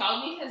 And it's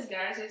probably because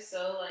guys are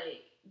so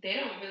like, they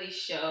don't really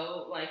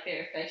show like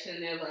their affection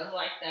and their love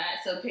like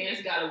that. So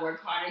parents gotta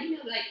work harder.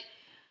 Like,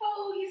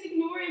 oh, he's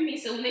ignoring me.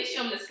 So when they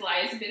show them the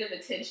slightest bit of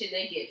attention,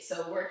 they get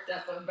so worked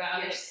up about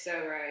it. You're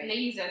so right. And they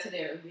use that to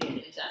their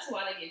advantage. That's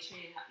why they get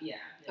treated. Yeah.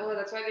 No. Oh,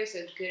 that's why they're so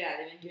good at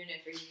it. They've been doing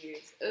it for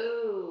years.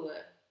 Oh.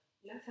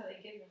 That's how they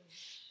get them.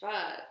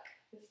 Fuck.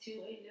 It's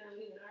too late now.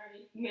 We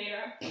already made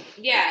our.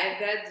 Yeah,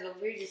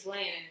 we're just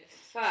laying in it.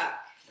 Fuck.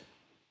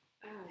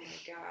 Oh my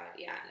god.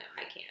 Yeah, no,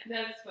 I can't.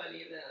 That's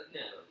funny though.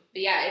 No.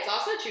 But yeah, it's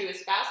also true with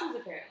spouses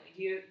apparently.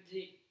 Do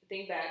you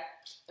think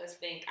back? Let's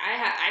think.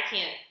 I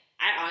can't.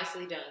 I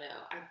honestly don't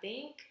know. I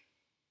think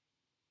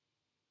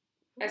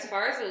as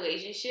far as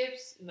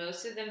relationships,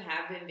 most of them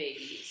have been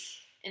babies.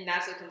 And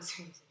that's what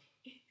concerns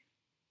me.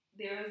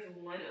 There was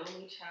one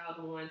only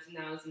child once, and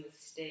that was a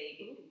mistake.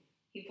 Ooh.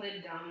 He played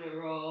a dominant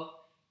role.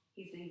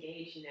 He's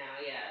engaged now,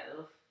 yeah.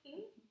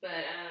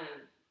 But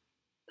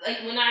like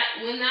when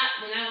that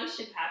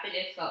relationship happened,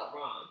 it felt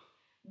wrong.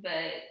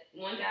 But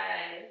one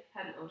guy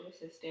had an older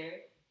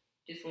sister,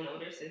 just one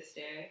older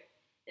sister,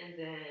 and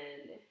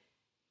then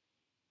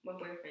my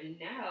boyfriend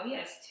now, he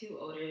has two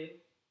older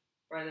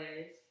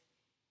brothers,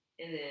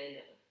 and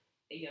then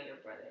a younger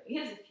brother. He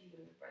has a few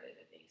younger brothers,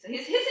 I think. So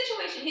his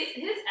situation,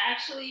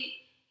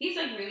 he's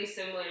like really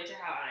similar to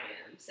how I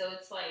am. So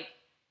it's like,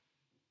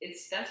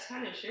 that's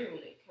kind of true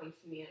when it comes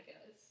to me, I guess.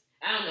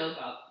 I don't know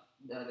about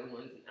the other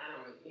ones.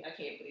 I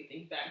can't really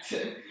think back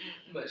to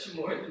much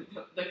more than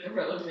like the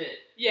relevant.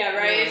 Yeah,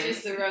 right. ones. It's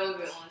just the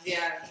relevant ones.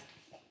 Yeah.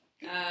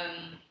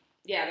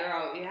 Yeah, they're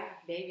all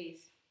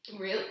babies.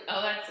 Real?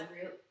 Oh, that's a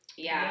real.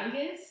 Yeah.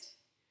 Youngest?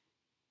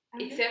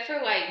 Except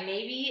for like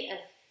maybe a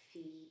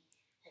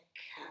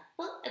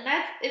couple, and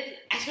I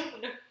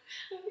don't know.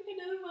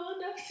 another mom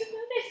knocks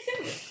another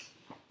sibling.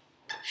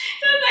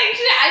 So it's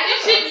like, I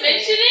just shouldn't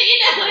mention it, you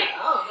know? Like,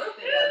 oh,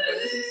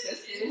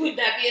 would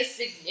that be a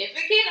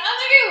significant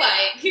other?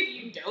 Like, if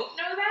you don't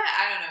know that,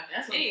 I don't know.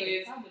 That's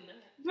anyways. probably not.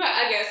 But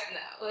I guess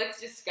no. Let's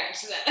just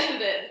scratch that.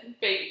 Then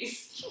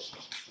babies.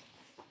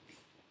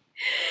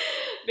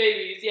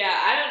 Babies, yeah.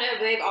 I don't know.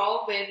 They've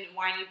all been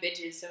whiny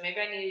bitches, so maybe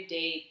I need to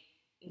date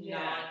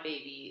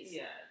non-babies.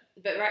 Yeah.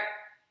 But right.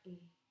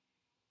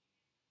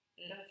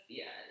 That's,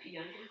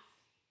 youngest.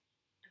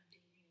 I'm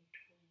dating a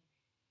twin.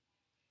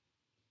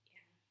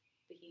 Yeah.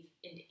 But he's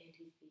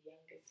the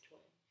youngest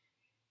twin.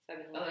 So I've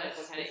been looking up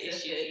what kind of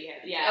issues he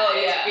has. Yeah.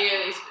 It's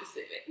really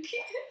specific.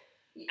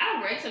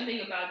 I read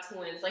something about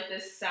twins, like the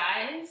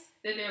size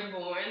that they're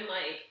born.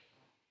 Like,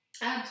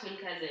 I have twin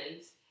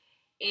cousins,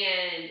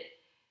 and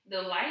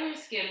the lighter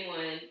skinned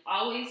one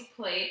always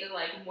played the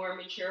like more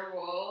mature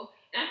role,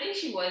 and I think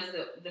she was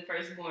the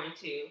firstborn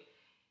too.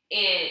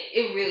 And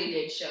it really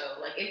did show.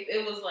 Like,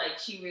 it was like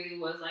she really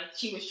was like,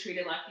 she was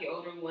treated like the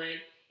older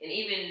one, and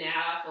even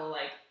now I feel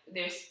like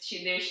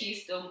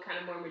she's still kind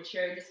of more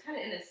mature, just kind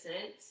of in a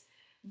sense.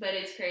 But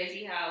it's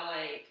crazy how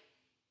like,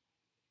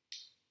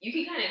 you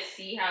can kind of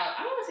see how,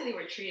 I don't want to say they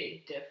were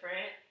treated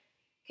different,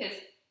 because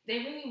they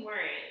really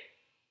weren't.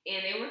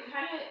 And they were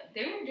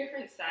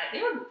different size.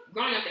 They were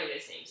growing up, they were the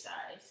same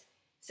size.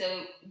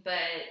 So,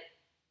 but,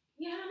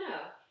 yeah, I don't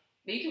know.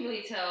 But you can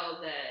really tell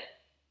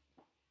that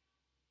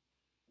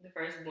the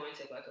firstborn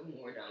took like a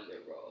more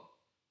dominant role.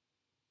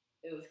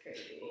 It was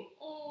crazy.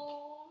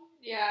 Oh,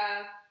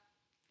 yeah.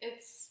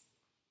 It's,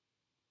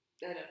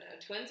 I don't know.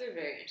 Twins are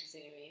very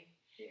interesting to me.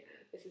 Yeah.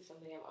 This is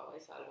something I've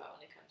always thought about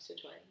when it comes to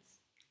twins.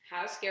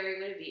 How scary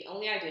would it be?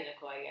 Only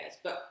identical, I guess.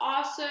 But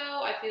also,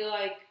 I feel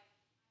like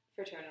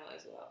fraternal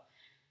as well.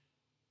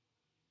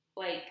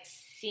 Like,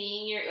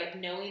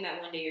 knowing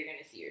that one day you're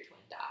going to see your twin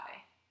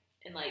die.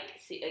 And, I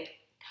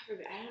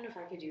don't know if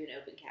I could do an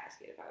open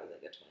casket if I was,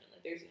 like, a twin.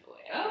 Like, there's no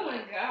way. Oh,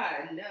 my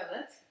God. No,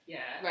 that's,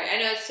 yeah. Right, I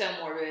know it's so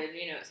morbid.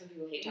 You know, some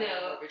people hate talking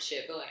about morbid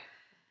shit, but, like,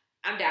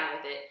 I'm down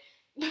with it.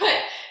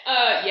 But,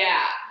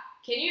 yeah.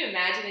 Can you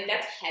imagine? Like,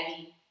 that's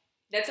heavy.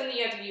 That's something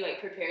you have to be, like,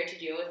 prepared to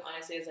deal with,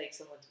 honestly, as, like,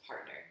 someone's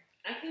partner.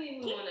 I can't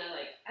even want to,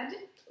 like, I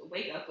just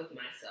wake up with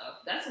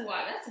myself. That's a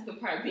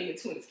good part of being a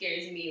twin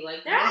scares me.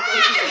 Like, waking up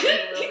in the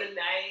middle of the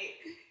night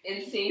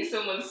and seeing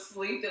someone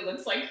sleep that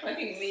looks like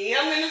fucking me,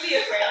 I'm going to be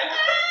afraid.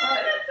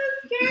 Like, that's so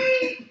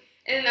scary.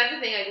 And that's the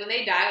thing, like, when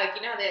they die, like,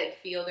 you know how they, like,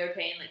 feel their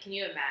pain? Like, can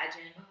you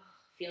imagine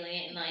feeling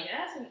it? And, like,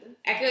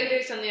 I feel like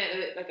there's something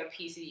that, like, a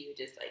piece of you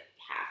just, like,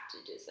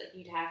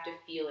 you'd have to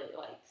feel it,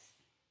 like,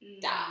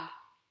 stop.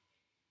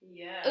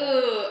 Yeah.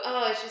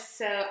 It's just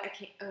so, I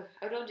can't,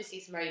 I would love to see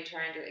somebody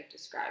trying to, like,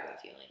 describe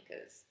that feeling,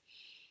 because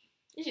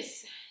it's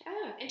just,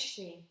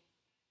 interesting.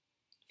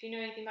 If you know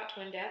anything about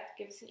twin death,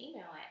 give us an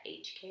email at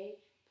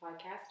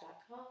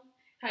hkpodcast.com.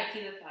 Hi, to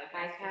the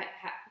podcast.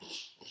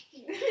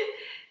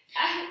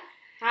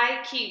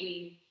 Hi,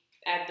 Kiwi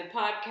at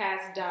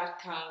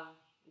thepodcast.com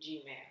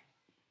Gmail.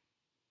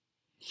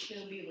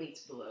 There'll be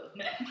links below.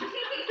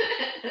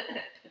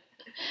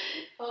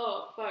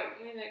 Oh,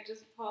 fuck. Man, I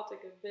just popped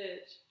like a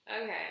bitch.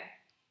 Okay.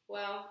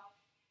 Well,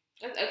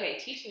 okay,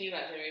 teach me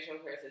about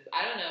generational curses.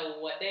 I don't know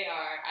what they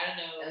are. I don't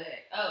know. Okay.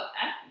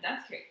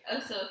 That's great.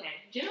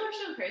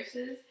 Generational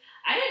curses,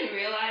 I didn't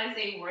realize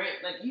they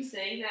weren't, like, you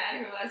saying that, I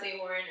didn't realize they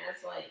weren't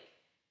as, like,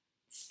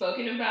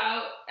 spoken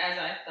about as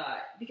I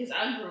thought. Because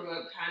I grew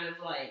up kind of,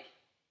 like,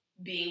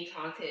 being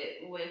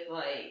taunted with,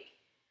 like,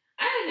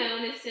 I don't know,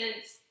 in a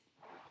sense,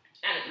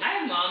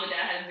 my mom and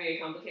dad had a very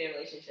complicated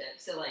relationship.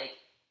 So, like,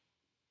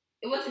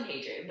 it wasn't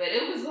hatred, but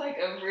it was, like,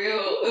 it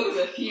was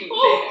a feud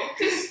there.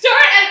 To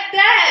start at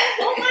that!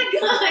 Oh, my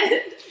God!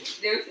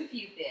 There was a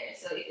feud there.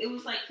 So, it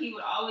was, like, he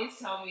would always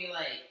tell me,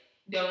 like,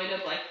 don't end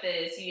up like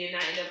this. You need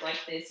not end up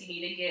like this. You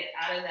need to get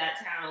out of that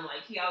town.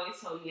 Like, he always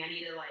told me I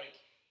need to, like,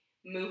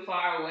 move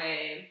far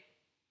away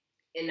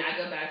and not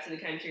go back to the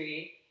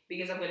country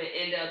because I'm going to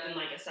end up in,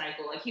 like, a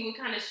cycle. Like, he would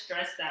kind of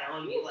stress that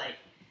on me, like,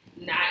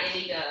 not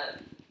ending up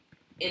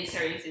in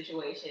certain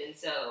situations.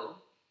 So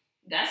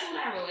that's what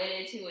I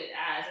related to it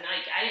as. And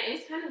it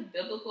was kind of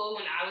biblical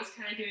when I was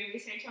kind of doing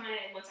research on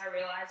it. Once I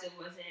realized it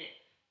wasn't,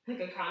 like,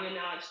 a common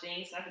knowledge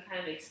thing, so I could kind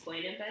of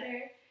explain it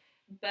better.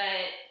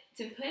 But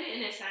to put it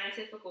in a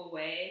scientific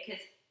way, because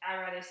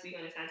I'd rather speak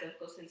on a scientific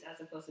sense as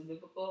opposed to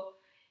biblical,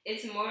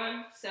 it's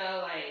more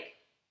so like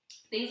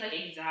things like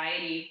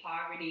anxiety,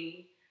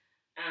 poverty,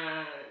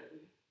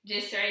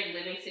 just certain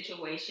living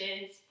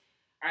situations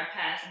are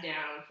passed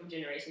down from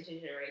generation to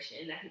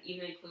generation. That can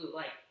even include,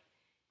 like,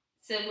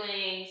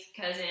 siblings,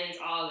 cousins,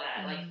 all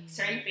that. Like,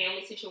 certain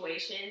family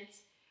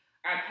situations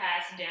are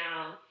passed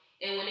down.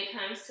 And when it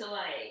comes to,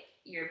 like,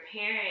 your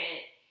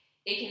parent,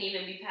 it can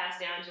even be passed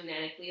down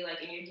genetically,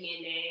 like in your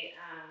DNA.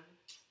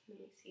 Let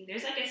me see.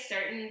 There's, like, a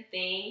certain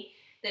thing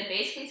that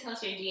basically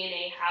tells your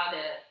DNA how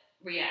to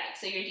react.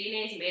 So your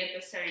DNA is made up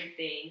of certain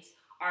things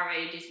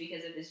already just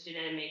because of this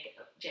genetic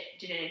makeup.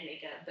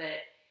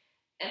 But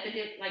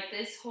like,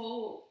 this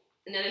whole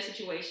another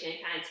situation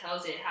kind of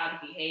tells it how to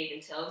behave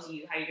and tells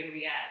you how you're going to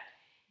react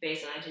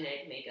based on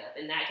genetic makeup,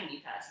 and that can be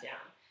passed down.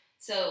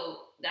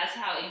 So that's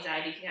how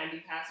anxiety can kind of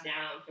be passed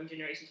down from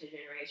generation to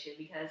generation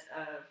because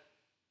of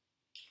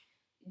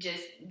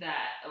just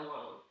that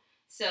alone.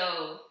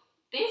 So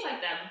things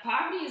like that. But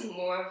poverty is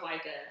more of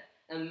like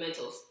a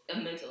mental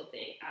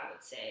thing, I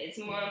would say. It's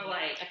more of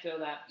like, I feel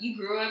that you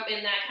grew up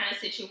in that kind of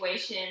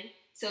situation,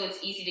 so it's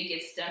easy to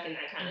get stuck in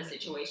that kind of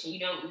situation. You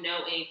don't know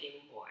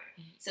anything more.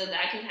 So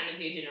that can kind of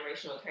be a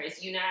generational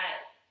curse. You're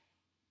not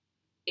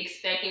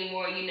expecting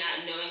more, you're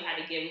not knowing how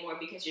to get more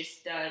because you're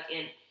stuck,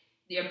 and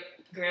your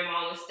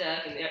grandma was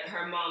stuck, and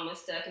her mom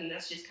was stuck, and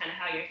that's just kind of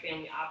how your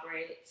family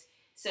operates.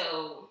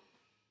 So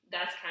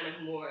that's kind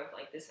of more of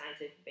like the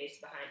scientific base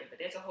behind it. But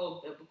there's a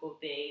whole biblical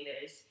thing.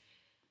 There's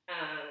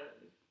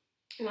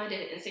when I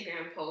did an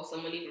Instagram post,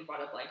 someone even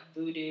brought up like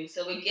voodoo.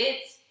 So it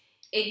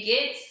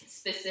gets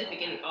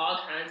specific in all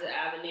kinds of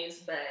avenues,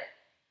 but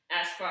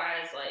as far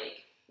as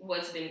like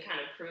what's been kind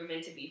of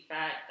proven to be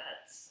fact,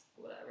 that's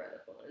what I read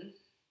up on.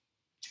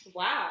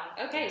 Wow.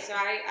 Okay, so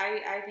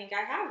I think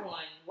I have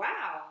one.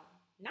 Wow.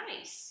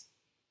 Nice.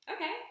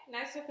 Okay.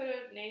 Nice to put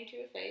a name to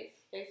a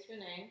face to a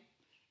name.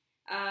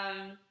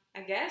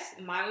 I guess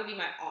mine would be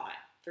my aunt,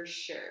 for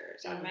sure.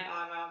 So my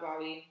aunt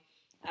Bobby.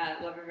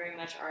 Love her very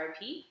much,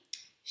 R.I.P.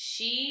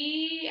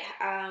 She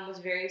was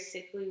a very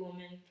sickly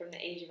woman from the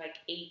age of like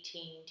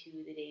 18 to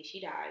the day she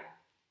died.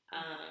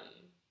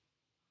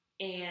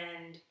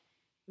 And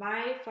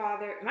my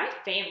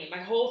family,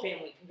 my whole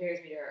family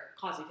compares me to her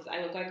constantly because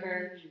I look like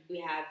her. We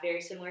have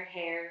very similar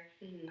hair.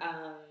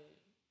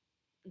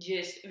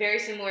 Just very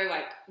similar,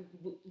 like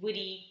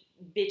witty,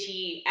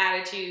 bitchy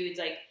attitudes,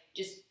 like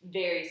just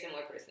very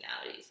similar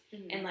personalities.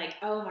 And like,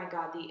 oh my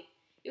god,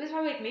 it was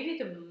probably like maybe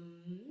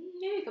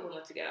a couple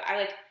months ago.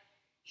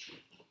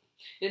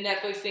 The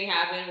Netflix thing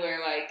happened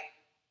where like,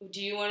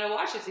 do you want to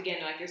watch this again?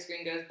 And, like your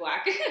screen goes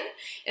black,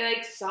 and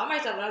like saw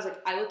myself, and I was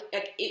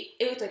like,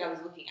 it looked like I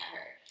was looking at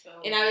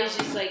her, and I was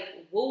just like,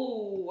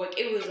 whoa, like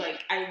it was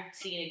like I'd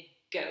seen a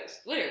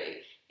ghost, literally,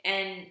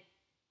 and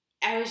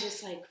I was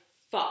just like,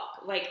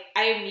 fuck, like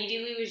I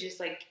immediately was just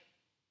like,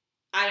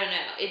 I don't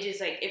know, it just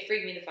like it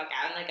freaked me the fuck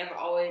out, and like I've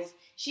always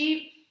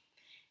she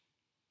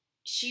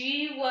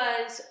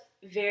was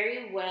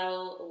very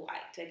well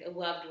liked, like a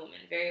loved woman,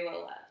 very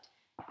well loved,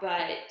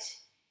 but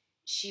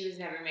she was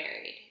never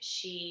married.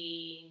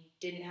 She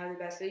didn't have the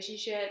best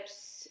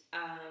relationships.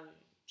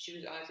 She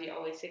was honestly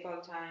always sick all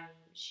the time.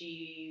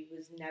 She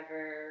was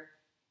never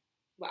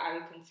what I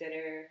would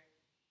consider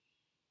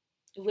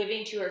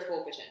living to her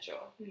full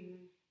potential.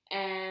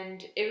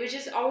 And it was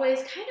just always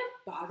kind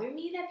of bother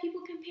me that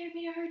people compared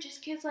me to her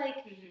just because,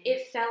 like,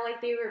 it felt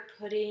like they were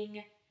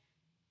putting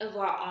a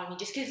lot on me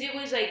just because it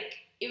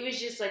was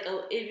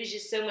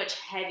just so much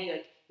heavy,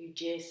 like, you're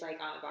just like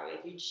Aunt Bobby,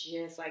 like,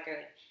 you're just like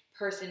a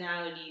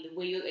personality, the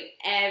way you, like,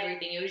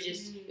 everything, it was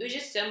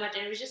just so much,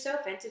 and it was just so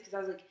offensive because I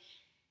was like,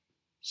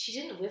 she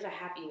didn't live a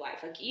happy life,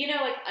 like, you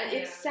know, like,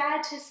 it's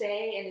sad to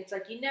say, and it's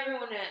like, you never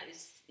want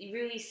to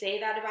really say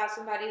that about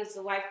somebody who's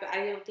a life, but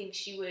I don't think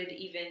she would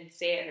even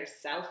say it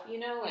herself, you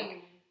know,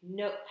 like,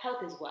 no,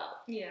 health is wealth,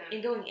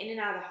 and going in and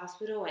out of the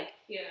hospital, like,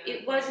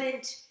 it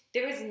wasn't,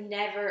 there was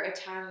never a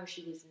time where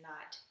she was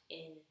not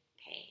in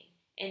pain,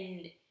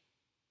 and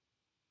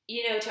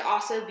you know, to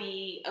also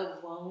be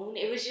alone,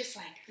 it was just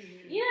like,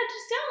 you know,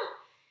 just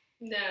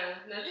don't. No,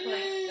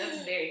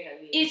 that's very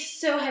heavy. It's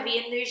so heavy,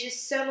 and there's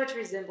just so much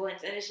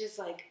resemblance, and it's just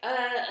like,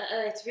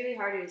 it's really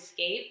hard to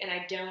escape, and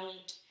I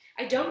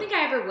don't think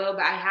I ever will,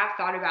 but I have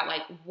thought about,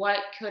 like, what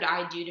could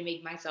I do to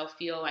make myself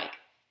feel like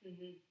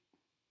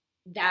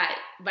that,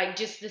 like,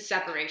 just the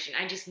separation.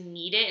 I just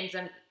need it,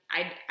 and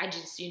I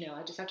just, you know,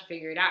 I just have to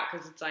figure it out,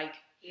 because it's like,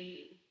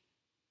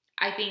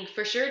 I think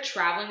for sure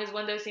traveling is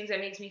one of those things that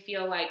makes me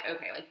feel like,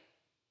 okay, like,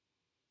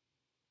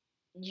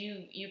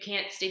 you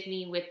can't stick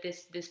me with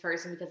this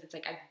person because it's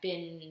like I've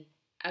been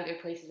other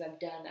places, I've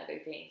done other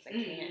things. I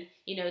can't,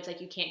 you know, it's like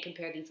you can't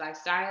compare these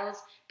lifestyles,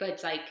 but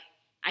it's like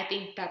I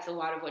think that's a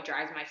lot of what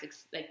drives my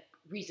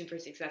reason for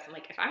success. I'm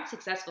like, if I'm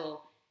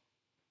successful,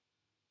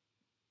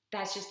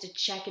 that's just a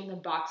check in the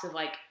box of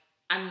like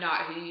I'm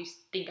not who you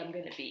think I'm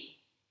gonna be.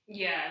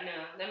 Yeah, no,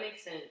 that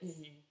makes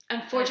sense.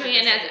 Unfortunately, 100%.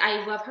 And as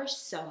I love her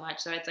so much,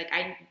 so it's like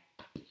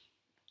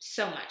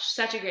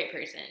such a great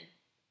person,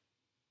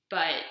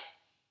 but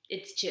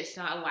it's just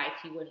not a life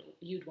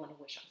you'd want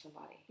to wish on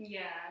somebody.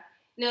 Yeah.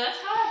 No, that's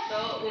how I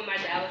felt when my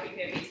dad would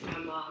compare me to my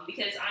mom.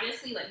 Because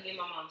honestly, like, me and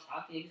my mom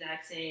talk the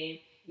exact same.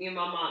 Me and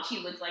my mom, she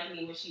looked like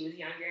me when she was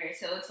younger.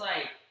 So it's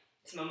like,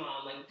 it's my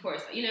mom, like, of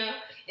course, you know?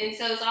 And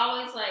so it's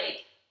always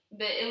like,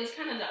 but it was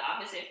kind of the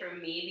opposite for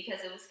me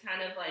because it was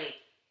kind of like,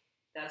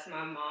 that's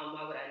my mom,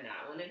 why would I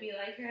not want to be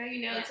like her?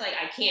 You know, it's like,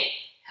 I can't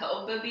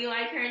help but be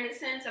like her in a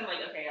sense. I'm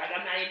like, okay, like,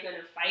 I'm not even going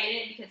to fight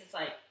it because it's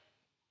like,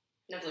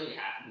 that's literally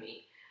half of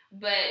me.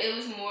 But it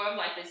was more of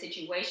like the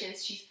situations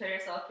she's put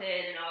herself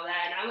in and all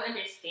that. And I would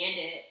understand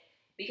it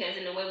because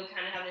in a way we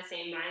kind of have the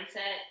same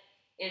mindset.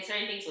 And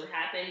certain things would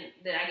happen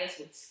that I guess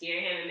would scare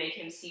him and make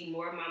him see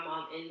more of my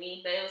mom in me.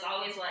 But it was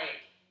always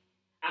like,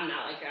 I'm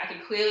not like her. I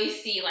could clearly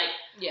see, like,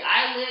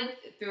 I lived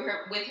through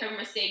her, with her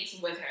mistakes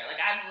with her. Like,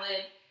 I've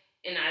lived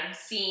and I've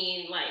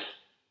seen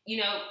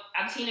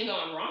I've seen it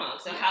going wrong.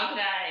 So how could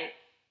I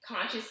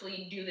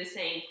consciously do the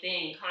same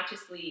thing,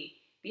 consciously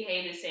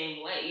behave the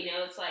same way?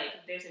 It's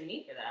like there's a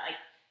need for that. Like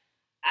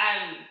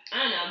I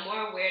don't know, I'm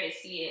more aware to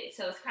see it.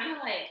 So it's kind of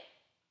like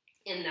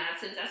in that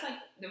sense, that's like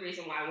the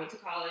reason why I went to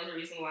college, the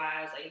reason why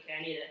I was like,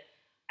 okay,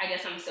 I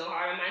guess I'm so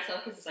hard on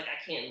myself because it's like I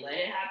can't let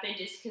it happen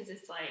just because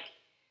it's like,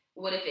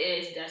 what if it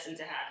is destined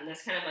to happen?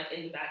 That's kind of like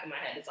in the back of my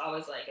head. It's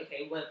always like,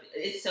 okay, what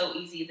if it's so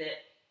easy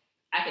that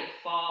I could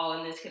fall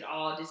and this could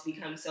all just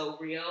become so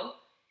real.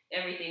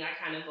 Everything I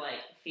kind of like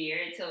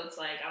feared. So it's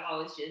like I've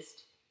always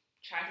just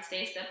tried to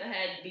stay a step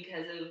ahead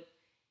because of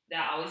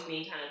that always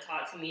being kind of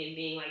taught to me and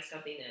being like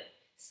something to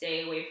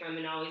stay away from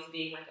and always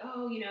being like,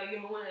 oh, you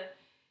don't want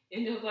to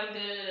end up like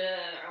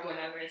or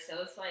whatever.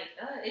 So it's like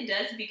it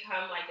does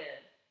become like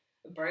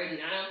a burden.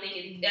 I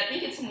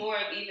think it's more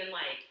of even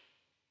like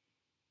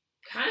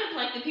kind of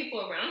like the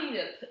people around you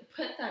that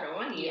put that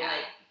on you.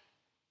 Like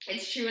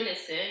it's true in a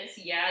sense.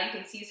 Yeah, you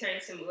can see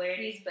certain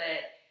similarities,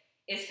 but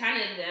it's kind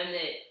of them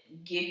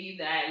that give you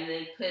that and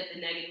then put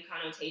the negative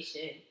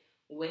connotation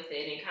with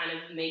it and kind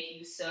of make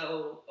you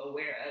so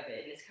aware of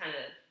it. And it's kind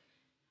of,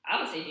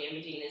 I would say,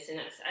 damaging in a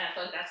sense. I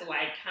feel like that's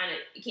why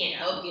it can't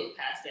help get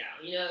passed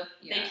down.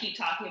 They keep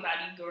talking about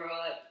you grow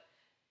up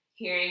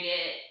hearing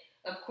it.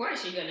 Of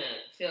course you're going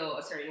to feel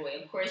a certain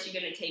way. Of course you're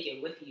going to take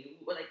it with you.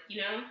 Like,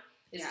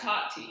 it's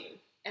taught to you.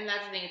 And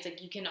that's the thing. It's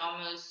like you can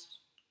almost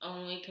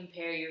only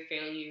compare your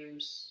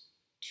failures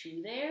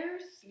to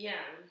theirs. Yeah.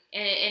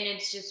 And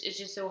it's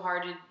just so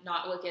hard to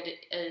not look at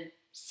a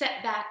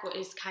setback, what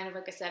is kind of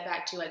like a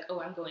setback, to like,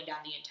 oh, I'm going down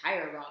the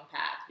entire wrong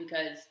path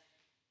because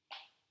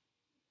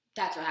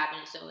that's what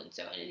happened to so and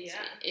so. And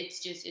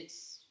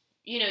it's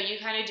you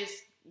kind of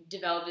just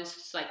develop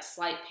this like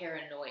slight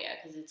paranoia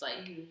because it's like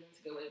that's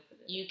a good way to put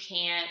it. You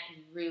can't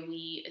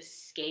really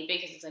escape it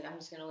because it's like I'm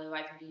just gonna live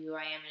life and be who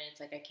I am, and it's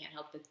like I can't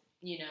help but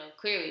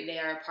clearly they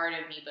are a part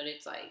of me, but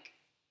it's like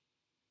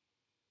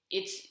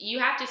you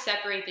have to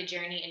separate the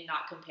journey and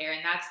not compare,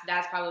 and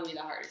that's probably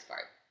the hardest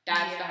part.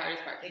 That's the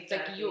hardest part. It's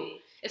exactly.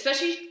 like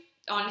especially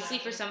honestly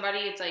for somebody,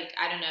 it's like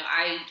I don't know.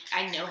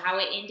 I know how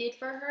it ended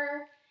for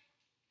her.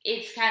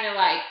 It's kind of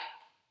like,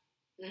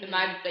 am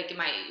I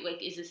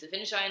is this the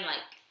finish line? Like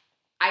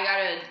I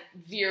gotta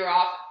veer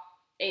off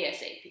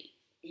ASAP.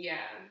 Yeah,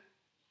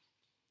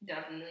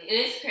 definitely. And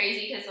it's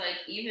crazy because like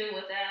even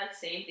with that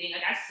same thing,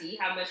 like I see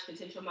how much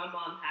potential my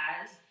mom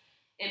has,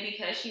 and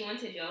because she went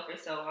to jail for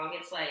so long,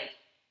 it's like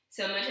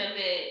so much of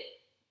it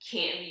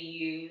can't be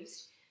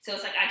used. So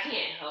it's like I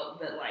can't help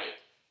but like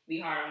be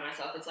hard on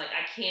myself. It's like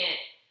I can't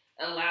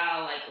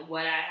allow like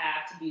what I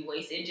have to be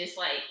wasted. Just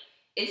like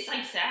it's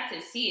like sad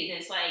to see it.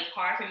 And it's like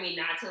hard for me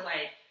not to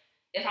like,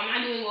 if I'm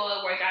not doing well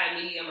at work out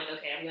immediately, I'm like,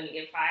 okay, I'm gonna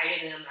get fired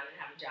and then I'm not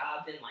gonna have a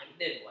job. Then like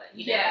then what?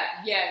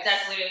 Yeah.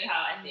 That's literally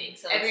how I think.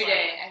 So every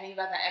day I think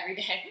about that every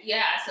day.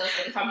 Yeah. So it's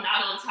like if I'm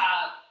not on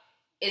top,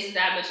 it's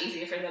that much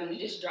easier for them to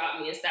just drop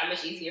me. It's that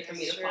much easier for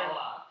me to fall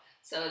off.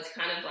 So it's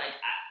kind of like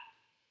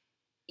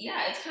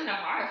it's kind of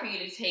hard for you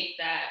to take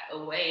that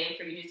away and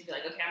for you just to be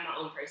like, okay, I'm my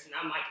own person.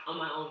 I'm like on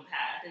my own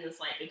path. And it's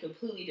like a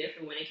completely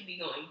different one. It could be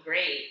going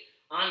great,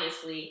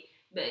 honestly.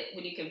 But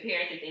when you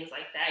compare it to things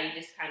like that, you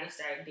just kind of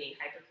start being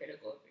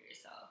hypercritical of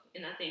yourself.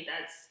 And I think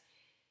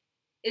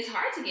it's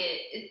hard to get,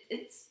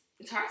 it's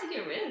hard to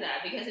get rid of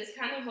that because it's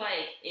kind of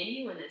like in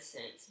you in a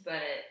sense.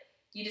 But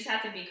you just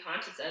have to be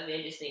conscious of it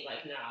and just think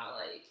like, nah,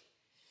 like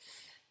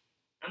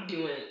I'm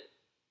doing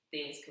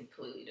things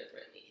completely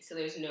differently. So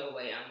there's no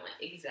way I'm like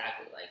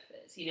exactly like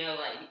this.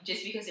 Like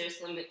just because there's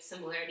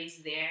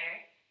similarities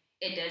there,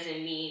 it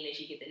doesn't mean that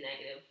you get the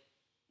negative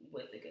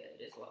with the good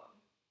as well.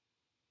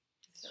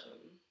 So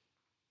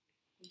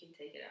you can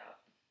take it out.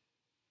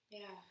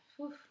 Yeah.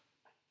 Whew.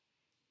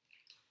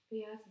 But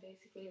yeah, it's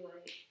basically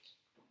like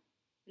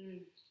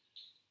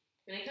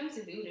when it comes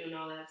to voodoo and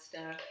all that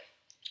stuff,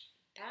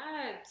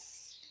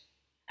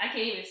 I can't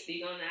even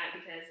speak on that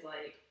because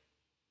like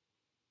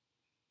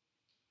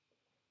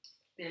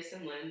there's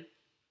someone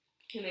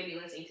who may be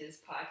listening to this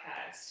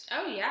podcast.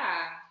 Oh,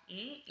 yeah.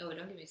 Mm-hmm. Oh,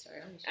 don't get me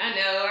started. I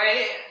know,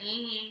 right?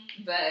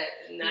 Mm-hmm. But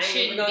not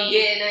you even gonna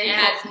get it. It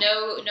has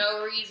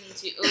no reason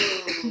to.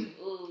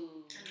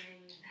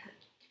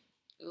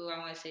 Ooh, I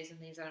want to say some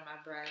things out of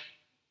my breath.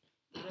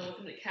 I don't want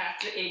them to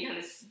cast any kind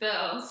of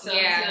spell, so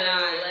yeah, I'm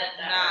gonna let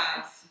that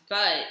rise.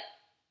 But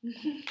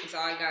that's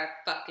all I gotta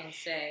fucking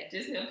say.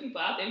 Just know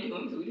people out there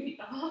doing voodoo,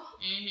 y'all.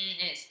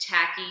 And it's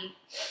tacky.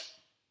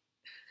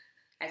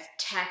 As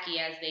tacky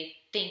as they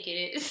think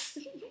it is.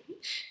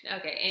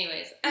 Okay,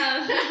 anyways.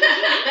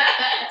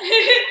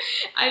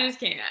 I just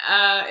can't.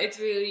 It's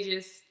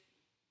really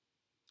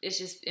it's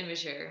just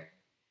immature.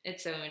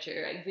 It's so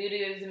immature. Like, voodoo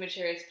is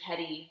immature, it's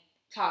petty.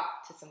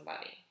 Talk to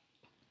somebody.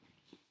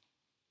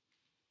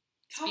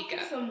 Speak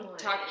up. Someone.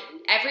 Talk.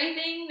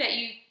 Everything that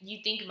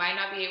you think might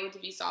not be able to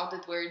be solved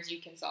with words,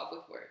 you can solve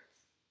with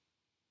words.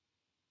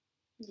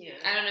 Yeah.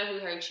 I don't know who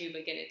hurt you,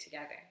 but get it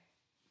together.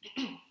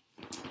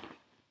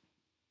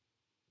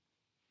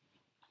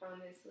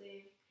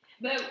 Honestly.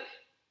 But,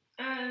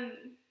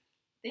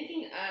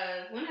 Thinking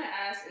of when I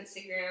asked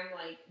Instagram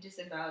like just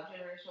about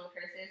generational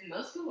curses,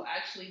 most people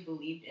actually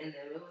believed in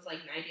them. It was like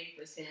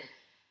 98%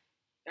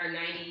 or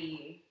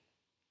 90,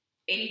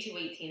 80 to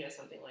 18 or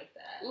something like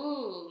that.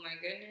 Ooh, my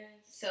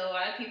goodness. So a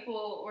lot of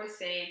people were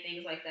saying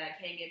things like that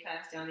can't get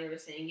passed down. They were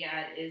saying,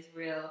 yeah, it is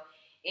real.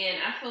 And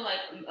I feel like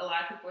a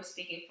lot of people are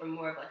speaking from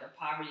more of like a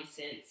poverty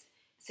sense,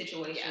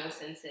 situational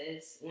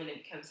senses when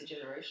it comes to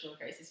generational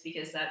curses,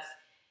 because that's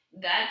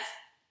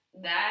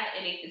that,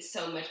 and it's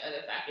so much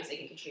other factors that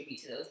can contribute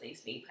to those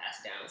things being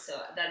passed down. So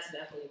that's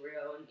definitely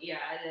real. And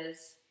yeah, it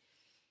is.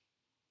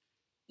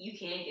 You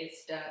can get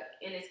stuck,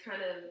 and it's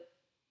kind of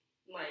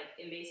like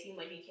it may seem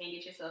like you can't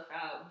get yourself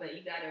out, but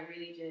you gotta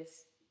really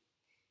just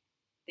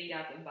think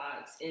out the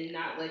box and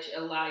not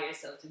allow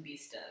yourself to be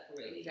stuck.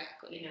 Really,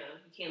 exactly. You know,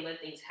 you can't let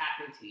things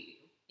happen to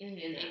you.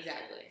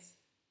 Exactly. Sense.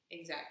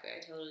 Exactly.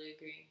 I totally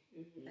agree.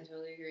 I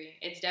totally agree.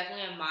 It's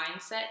definitely a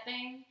mindset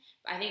thing.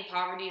 I think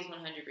poverty is 100%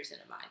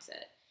 a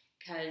mindset.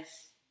 Because,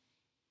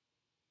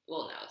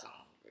 well, no, it's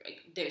all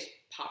like there's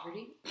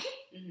poverty,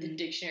 the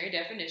dictionary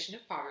definition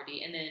of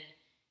poverty, and then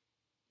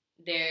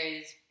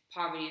there's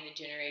poverty in the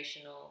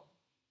generational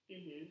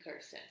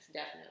curse sense,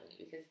 definitely.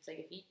 Because it's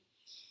like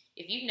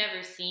if you've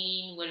never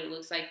seen what it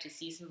looks like to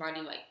see somebody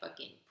like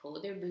fucking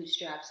pull their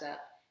bootstraps up,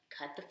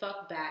 cut the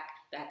fuck back,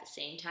 but at the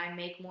same time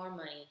make more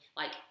money,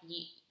 like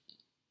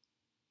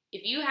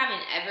if you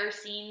haven't ever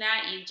seen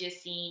that, you've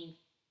just seen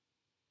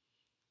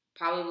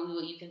probably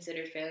what you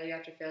consider failure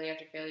after failure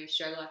after failure,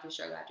 struggle after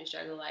struggle after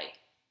struggle. Like,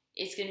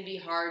 it's going to be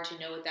hard to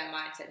know what that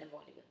mindset number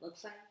one even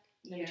looks like,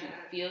 what it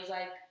feels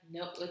like.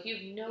 No, like you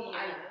have no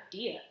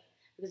idea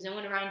because no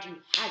one around you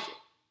has it,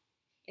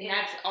 and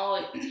that's all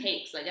it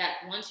takes. Like that,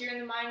 once you're in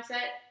the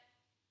mindset,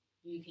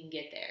 you can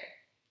get there.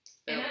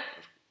 But,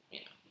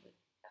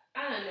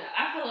 I don't know.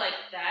 I feel like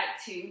that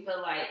too, but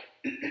like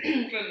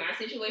from my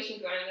situation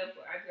growing up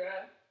where I grew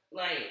up,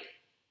 like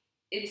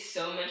it's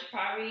so much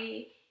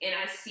poverty. And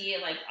I see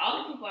it, like,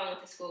 all the people I went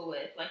to school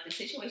with, like, the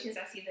situations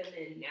I see them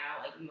in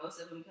now, like,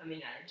 most of them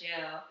coming out of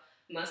jail,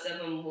 most of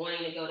them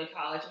wanting to go to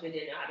college but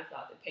didn't know how to fill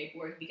out the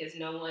paperwork because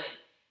no one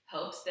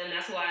helps them.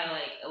 That's why,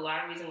 like, a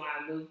lot of reason why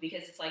I moved,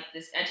 because it's, like,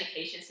 this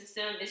education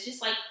system, it's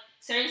just, like,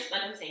 certain,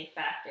 like I'm saying,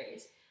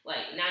 factors.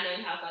 Like, not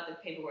knowing how to fill out the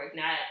paperwork,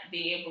 not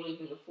being able to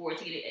even afford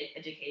to get an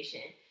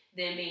education,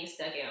 then being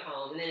stuck at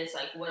home. And then it's,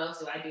 like, what else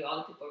do I do?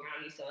 All the people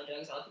around you selling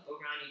drugs, all the people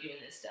around you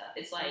doing this stuff.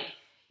 It's, like,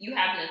 you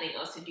have nothing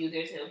else to do.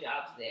 There's no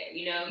jobs there.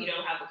 You know, you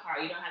don't have a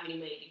car. You don't have any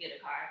money to get a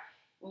car.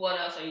 What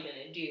else are you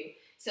going to do?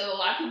 So a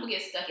lot of people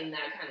get stuck in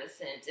that kind of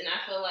sense. And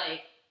I feel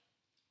like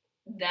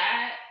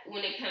that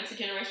when it comes to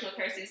generational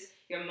curses,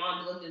 your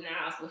mom lived in the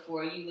house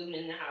before, you living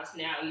in the house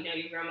now. You know,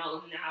 your grandma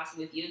lived in the house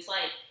with you. It's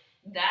like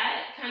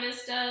that kind of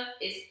stuff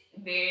is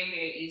very,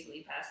 very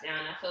easily passed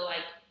down. I feel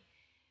like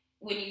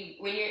when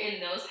you're in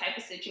those type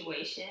of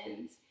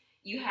situations,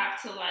 you have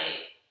to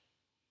like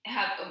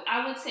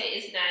I would say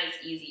it's not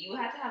as easy. You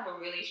have to have a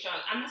really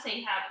strong, I'm not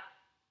saying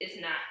it's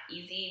not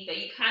easy, but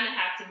you kind of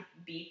have to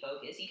be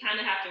focused. You kind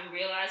of have to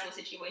realize what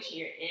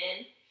situation you're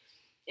in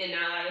and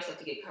not allow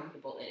yourself to get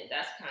comfortable in it.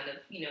 That's kind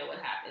of,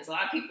 what happens. A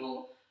lot of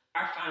people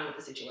are fine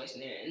with the situation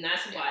they're in. And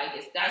that's why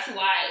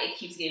it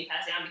keeps getting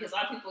passed down, because a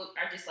lot of people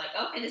are just like,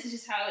 okay, this is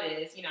just how it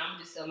is.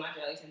 I'm just selling my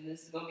drugs and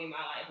this is going to be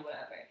my life,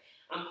 whatever.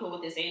 I'm cool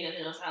with this. Ain't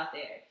nothing else out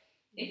there.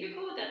 If you're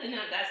cool with that, then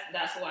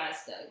that's why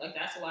it's stuck. Like,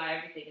 that's why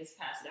everything is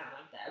passed down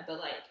like that. But,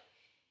 like,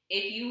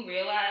 if you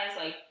realize,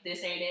 like,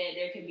 this ain't it,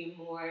 there can be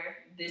more,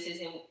 this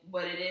isn't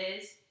what it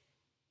is,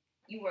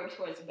 you work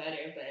towards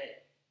better.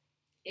 But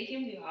it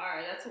can be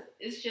hard.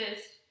 It's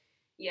just,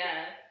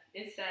 yeah,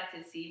 it's sad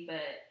to see.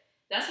 But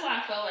that's why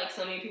I felt like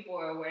so many people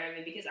are aware of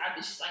it, because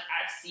I've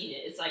seen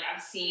it. It's like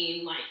I've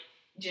seen, like,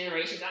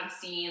 generations. I'm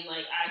seeing,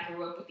 like, I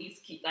grew up with these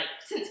kids, like,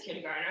 since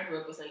kindergarten, I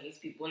grew up with some of these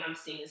people, and I'm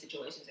seeing the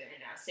situations they're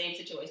in now, same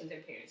situations their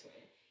parents were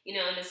in,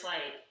 and it's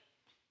like,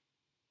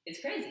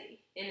 it's crazy,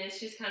 and it's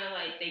just kind of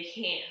like, they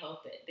can't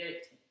help it, they're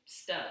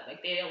stuck,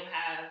 like, they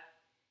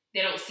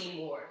don't see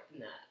more than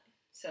that,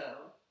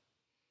 so,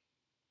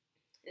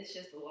 it's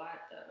just a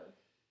lot, though,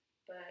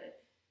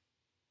 but,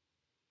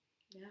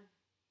 yeah,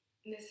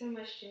 there's so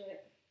much to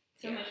it,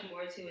 much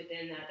more to it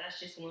than that. That's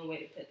just one way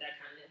to put that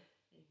kind of,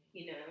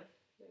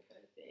 that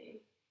kind of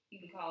thing. You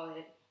can call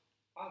it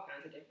all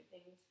kinds of different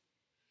things.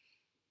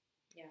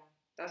 Yeah,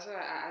 that's what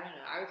I don't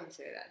know. I would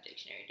consider that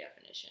dictionary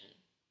definition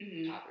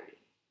poverty.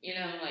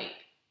 Like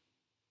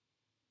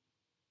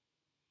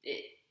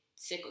it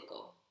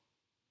cyclical.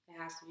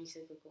 It has to be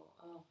cyclical.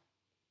 Oh,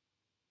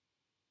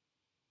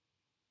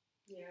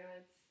 yeah,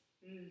 it's.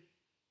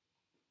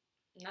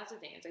 And that's the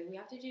thing. It's like we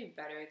have to do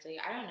better. It's like,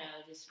 I don't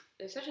know. Just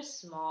there's such a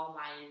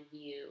small-minded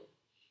view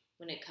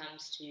when it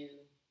comes to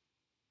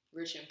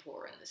rich and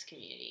poor in this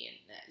community,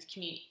 and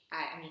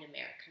I mean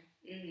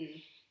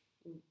America.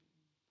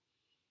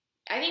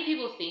 I think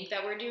people think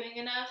that we're doing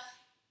enough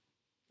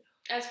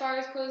as far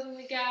as closing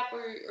the gap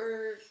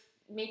or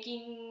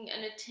making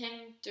an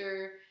attempt,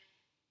 or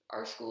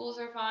our schools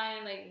are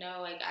fine. Like, no,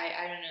 like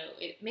I don't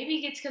know.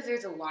 Maybe it's because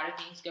there's a lot of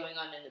things going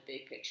on in the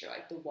big picture,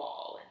 like the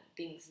wall and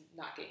things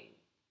not getting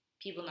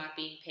people not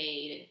being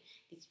paid and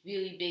these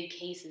really big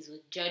cases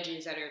with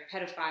judges that are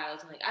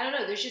pedophiles. And like, I don't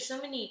know, there's just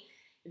so many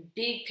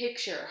big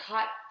picture,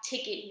 hot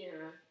ticket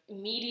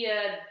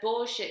media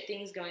bullshit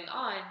things going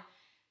on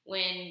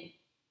when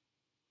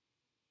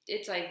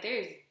it's like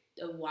there's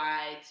a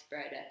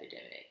widespread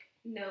epidemic.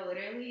 No,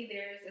 literally,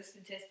 there's a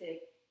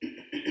statistic.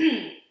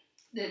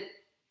 The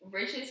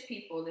richest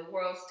people, the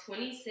world's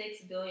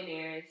 26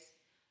 billionaires,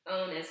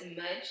 own as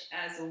much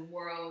as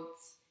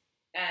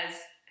as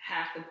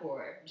half the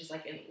poor, just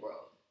like in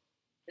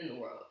the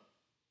world.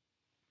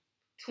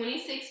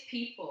 26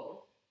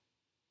 people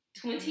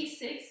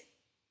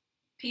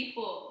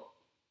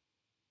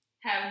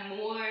have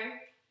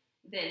more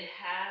than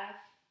half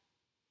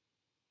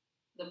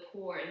the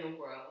poor in the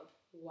world.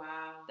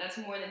 Wow. That's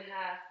more than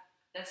half.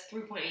 That's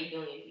 3.8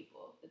 billion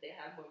people that they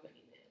have more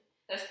money than.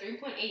 That's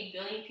 3.8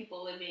 billion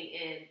people living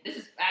in. This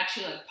is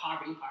actually like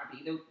poverty.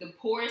 The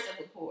poorest of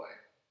the poor.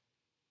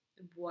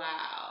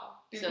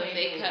 Wow. So if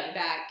they cut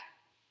back,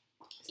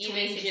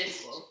 even just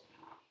people.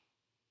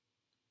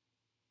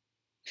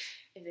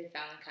 If they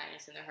found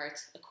kindness in their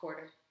hearts, a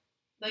quarter.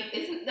 Like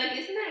isn't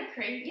that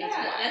crazy?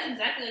 Yeah, that's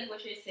exactly like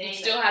what you're saying. You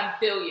still have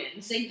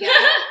billions.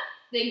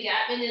 The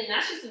gap, and then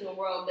that's just in the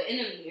world, but in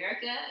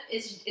America,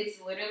 it's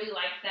literally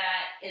like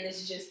that, and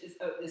it's just this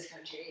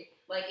country.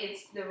 Like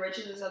it's the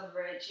richest of the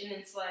rich, and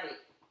it's like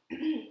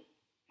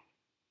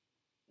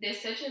there's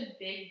such a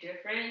big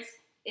difference.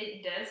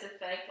 It does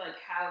affect like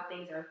how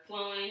things are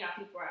flowing, how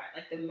people are,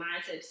 like the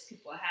mindsets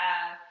people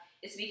have.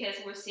 It's because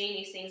we're seeing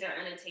these things are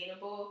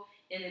unattainable,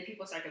 and then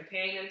people start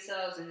comparing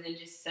themselves, and then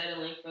just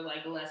settling for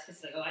like less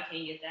because like, oh, I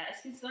can't get that.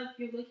 It's because like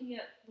you're looking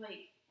at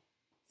like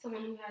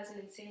someone who has an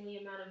insanely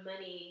amount of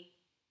money,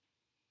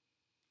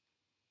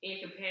 and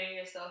you're comparing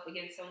yourself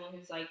against someone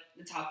who's like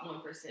the top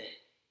 1%,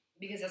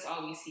 because that's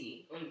all we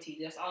see on the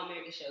TV. That's all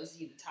America shows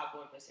you, the top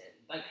 1%,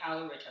 like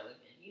how rich I live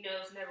in. You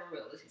know, it's never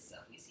realistic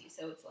stuff we see.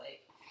 So it's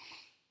like,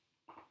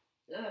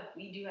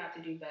 we do have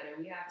to do better.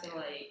 We have to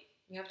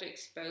we have to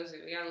expose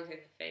it. We gotta look it in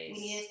the face.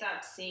 We need to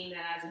stop seeing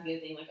that as a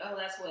good thing. Like, oh,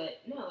 that's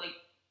what. No, like,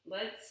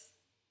 let's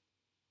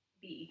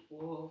be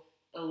equal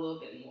a little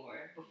bit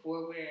more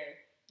before we're.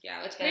 Yeah,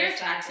 let's pay our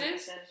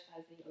taxes.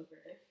 Fetishizing over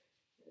this.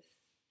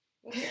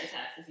 Pay our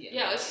taxes,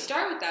 yeah, let's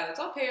start with that. Let's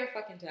all pay our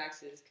fucking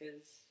taxes,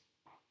 because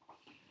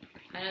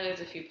I know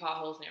there's a few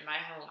potholes near my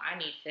home I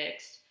need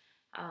fixed.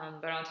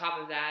 But on top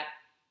of that,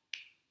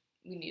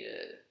 we need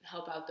to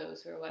help out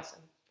those who are less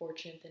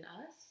unfortunate than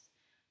us.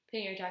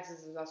 Paying your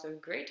taxes is also a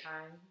great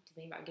time to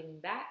think about giving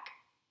back.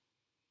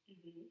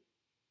 Mm-hmm.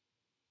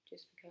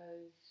 Just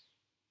because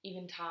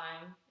even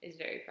time is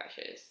very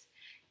precious.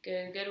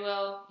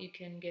 Goodwill, you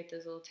can get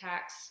those little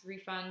tax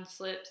refund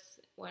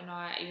slips,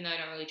 whatnot, even though I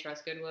don't really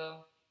trust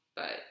Goodwill.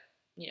 But,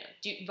 you know,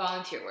 do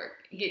volunteer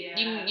work. You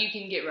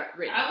can get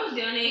written. I would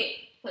donate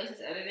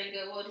places other than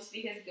Goodwill, just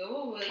because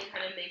Goodwill really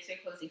kind of makes their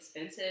clothes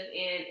expensive,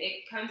 and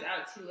it comes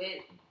out to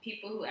it.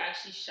 People who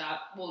actually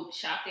shop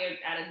there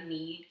out of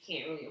need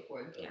can't really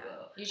afford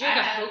Goodwill. Usually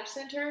the Hope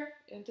Center,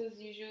 isn't those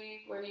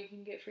usually where you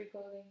can get free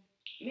clothing?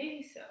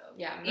 Maybe so.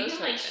 Yeah, most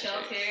even like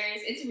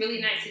shelters. It's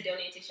really nice to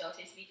donate to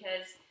shelters,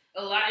 because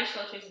a lot of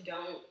shelters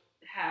don't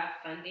have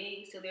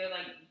funding, so they're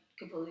like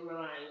completely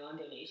relying on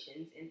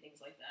donations and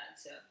things like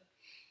that. So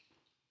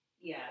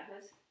yeah,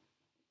 that's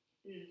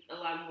a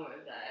lot more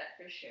of that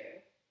for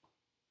sure.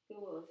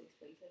 Goodwill is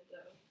expensive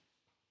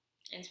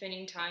though. And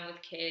spending time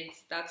with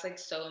kids, that's like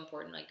so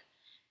important. Like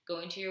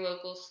going to your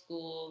local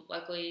school.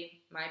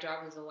 Luckily, my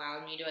job has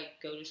allowed me to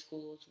like go to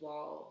schools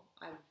while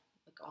I'm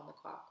like on the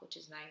clock, which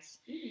is nice.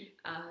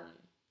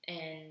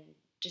 And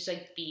just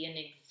like be an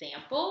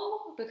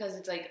example, because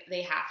it's like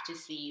they have to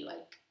see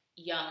like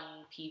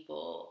young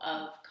people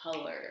of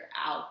color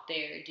out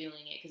there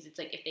doing it, because it's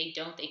like if they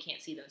don't, they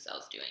can't see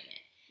themselves doing it.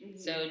 Mm-hmm.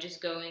 So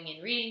just going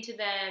and reading to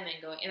them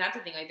and that's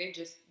the thing, like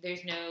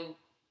there's no,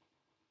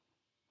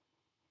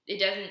 it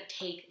doesn't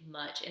take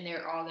much, and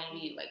they're all gonna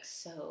be like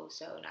so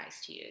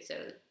nice to you. So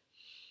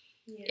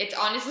it's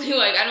honestly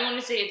like, I don't want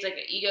to say it's like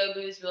an ego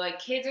boost, but like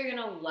kids are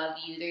gonna love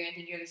you. They're gonna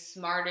think you're the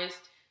smartest,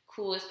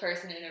 coolest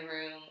person in the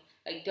room.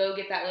 Like go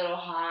get that little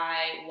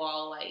high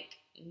while like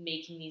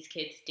making these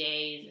kids'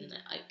 days, and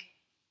like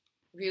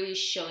really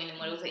showing them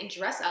what it was like. And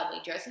dress up,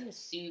 like dress in a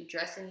suit,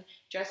 dress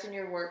in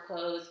your work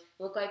clothes,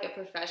 look like a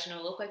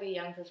professional, look like a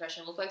young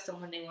professional, look like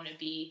someone they want to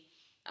be.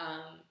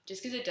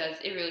 Just because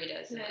it really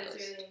does. That is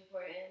really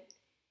important.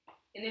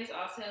 And there's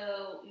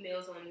also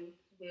Meals on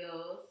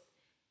Wheels.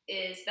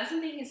 That's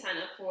something you can sign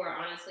up for,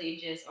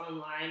 honestly, just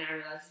online. I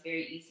realize it's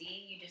very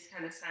easy. You just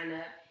kind of sign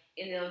up,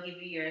 and they'll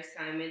give you your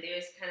assignment.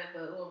 There's kind of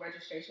a little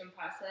registration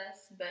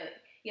process.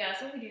 But yeah,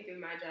 that's what we do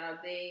through my job.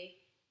 They,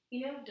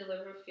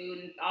 deliver food,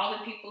 and all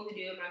the people who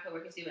do it, my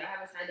coworkers do it. I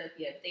haven't signed up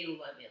yet, but they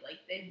love it. Like,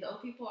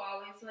 those people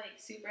are always like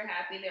super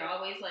happy. They're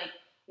always like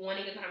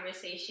wanting a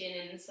conversation,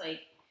 and it's like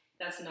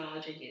that's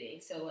knowledge you're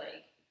getting. So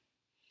like,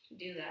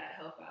 do that,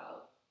 help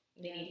out.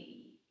 They need to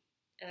eat.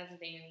 And that's the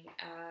thing.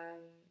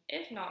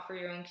 If not for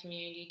your own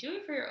community, do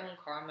it for your own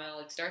karma.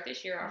 Like, start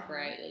this year off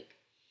right. Like,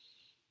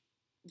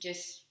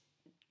 just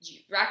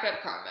rack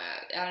up karma.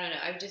 I don't know.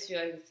 I just feel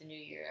like it's a new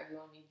year.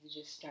 Everyone needs to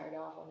just start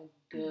off on a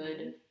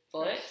good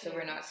foot, so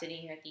we're not sitting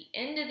here at the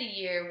end of the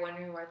year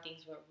wondering why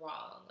things went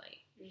wrong. Like,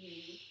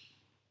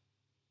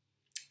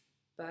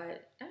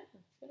 but I don't know.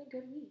 It's been a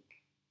good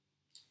week.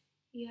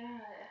 Yeah,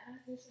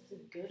 This is a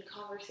good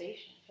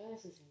conversation. I feel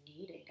like this is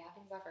needed. Got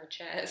things off our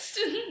chest.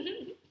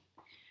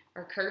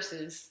 Our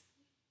curses.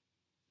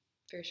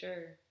 For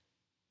sure.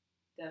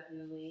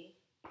 definitely.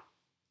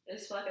 I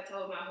just feel like I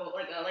told my whole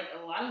like a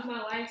lot of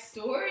my life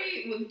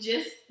story with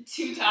just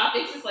 2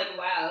 topics. It's like,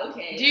 wow,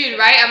 okay, Dude, so,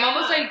 right? I'm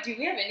almost like, do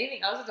we have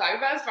anything else to talk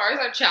about as far as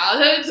our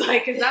childhoods?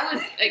 Like, because that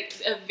was like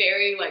a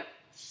very like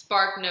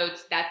spark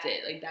notes. That's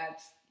it. Like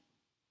that's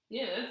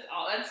that's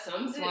all. That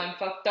sums it. one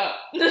fucked up.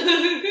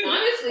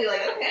 Honestly,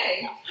 like,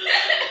 okay.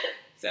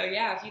 So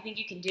yeah, if you think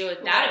you can deal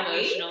with that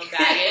emotional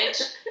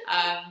baggage,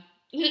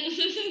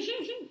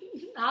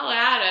 holla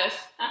at us.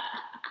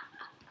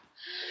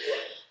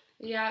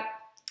 Yep.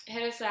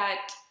 Hit us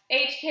at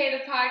HK the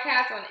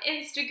Podcast on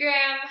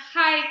Instagram,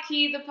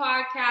 HighKey the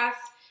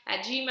Podcast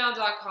at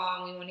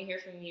gmail.com. We want to hear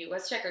from you.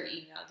 Let's check our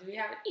email. Do we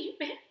have an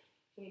email?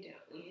 We don't.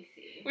 Let me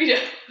see. We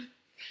don't.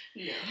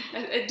 No.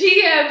 A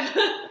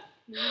DM.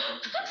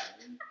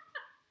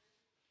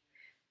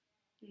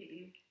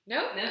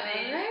 Nope.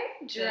 Nothing. All right.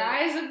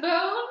 Dry as a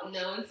bone.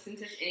 No one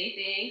sent us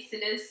anything.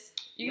 Send us.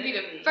 You can be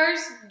the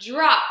first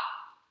drop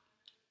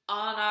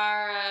on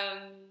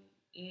our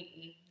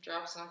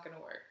drop's not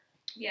gonna work.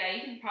 Yeah,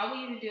 you can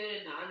probably even do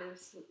it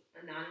anonymously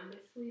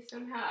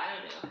somehow. I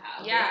don't know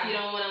how. Yeah. But if you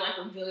don't want to like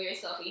reveal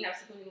yourself and you have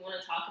something you want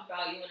to talk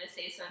about, you want to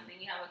say something,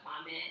 you have a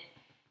comment,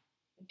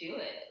 do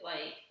it.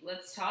 Like,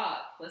 let's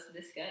talk. Let's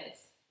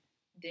discuss.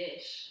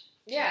 Dish.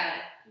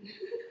 Yeah.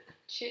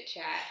 Chit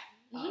chat.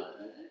 All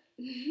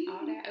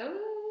All that.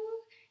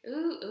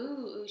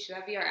 Ooh. Should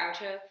that be our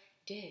outro?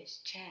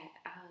 Dish, chat,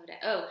 all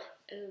that. Oh,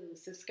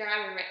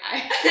 subscribe and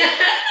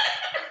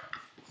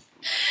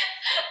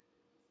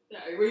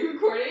Were you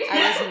recording? I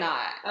was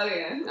not.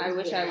 Okay. I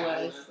wish I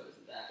was.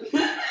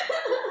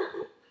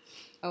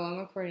 Oh, I'm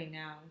recording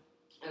now.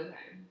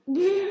 Okay.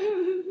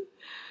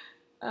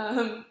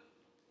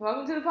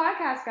 Welcome to the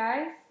podcast,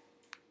 guys.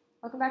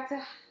 Welcome back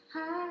to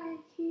High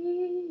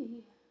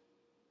Key.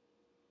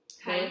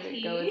 Go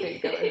with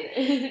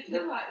it.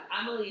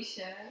 I'm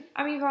Alicia.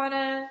 I'm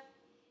Ivana.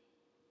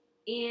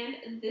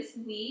 And this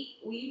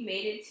week, we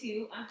made it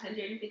to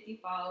 150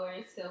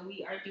 followers, so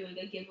we are doing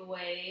a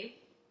giveaway.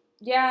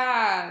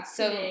 Yeah,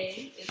 so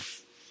today,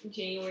 it's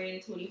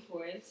January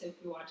 24th, so if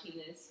you're watching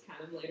this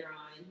kind of later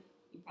on,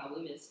 you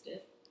probably missed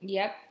it.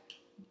 Yep.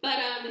 But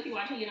if you're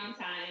watching it on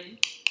time,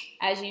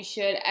 as you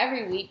should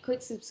every week,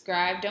 click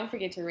subscribe. Don't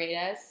forget to rate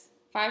us.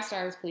 5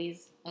 stars,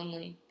 please.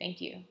 Only.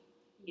 Thank you.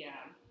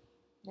 Yeah.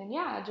 And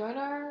yeah, join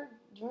our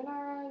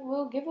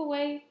little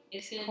giveaway.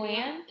 It's gonna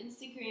plan. be on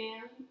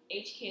Instagram,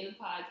 HK the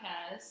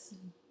Podcast.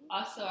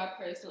 Also, our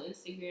personal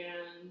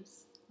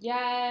Instagrams.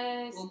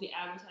 Yes. We'll be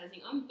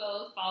advertising on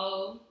both.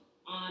 Follow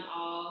on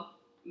all.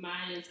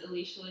 Mine is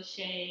Alicia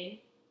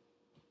Lachey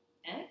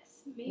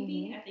X,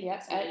 maybe? Mm-hmm. I think Yep,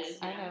 that's what X, it is.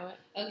 I Now. know it.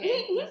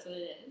 Okay, that's what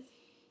it is.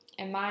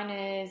 And mine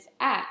is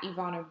at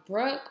Ivana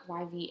Brooke,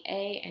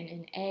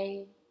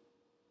 YVANNA.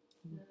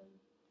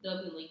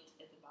 They'll be linked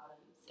at the bottom.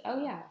 So. Oh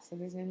yeah, so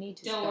there's no need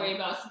to Don't spell. worry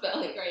about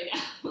spelling right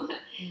now.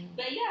 Mm.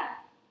 But yeah,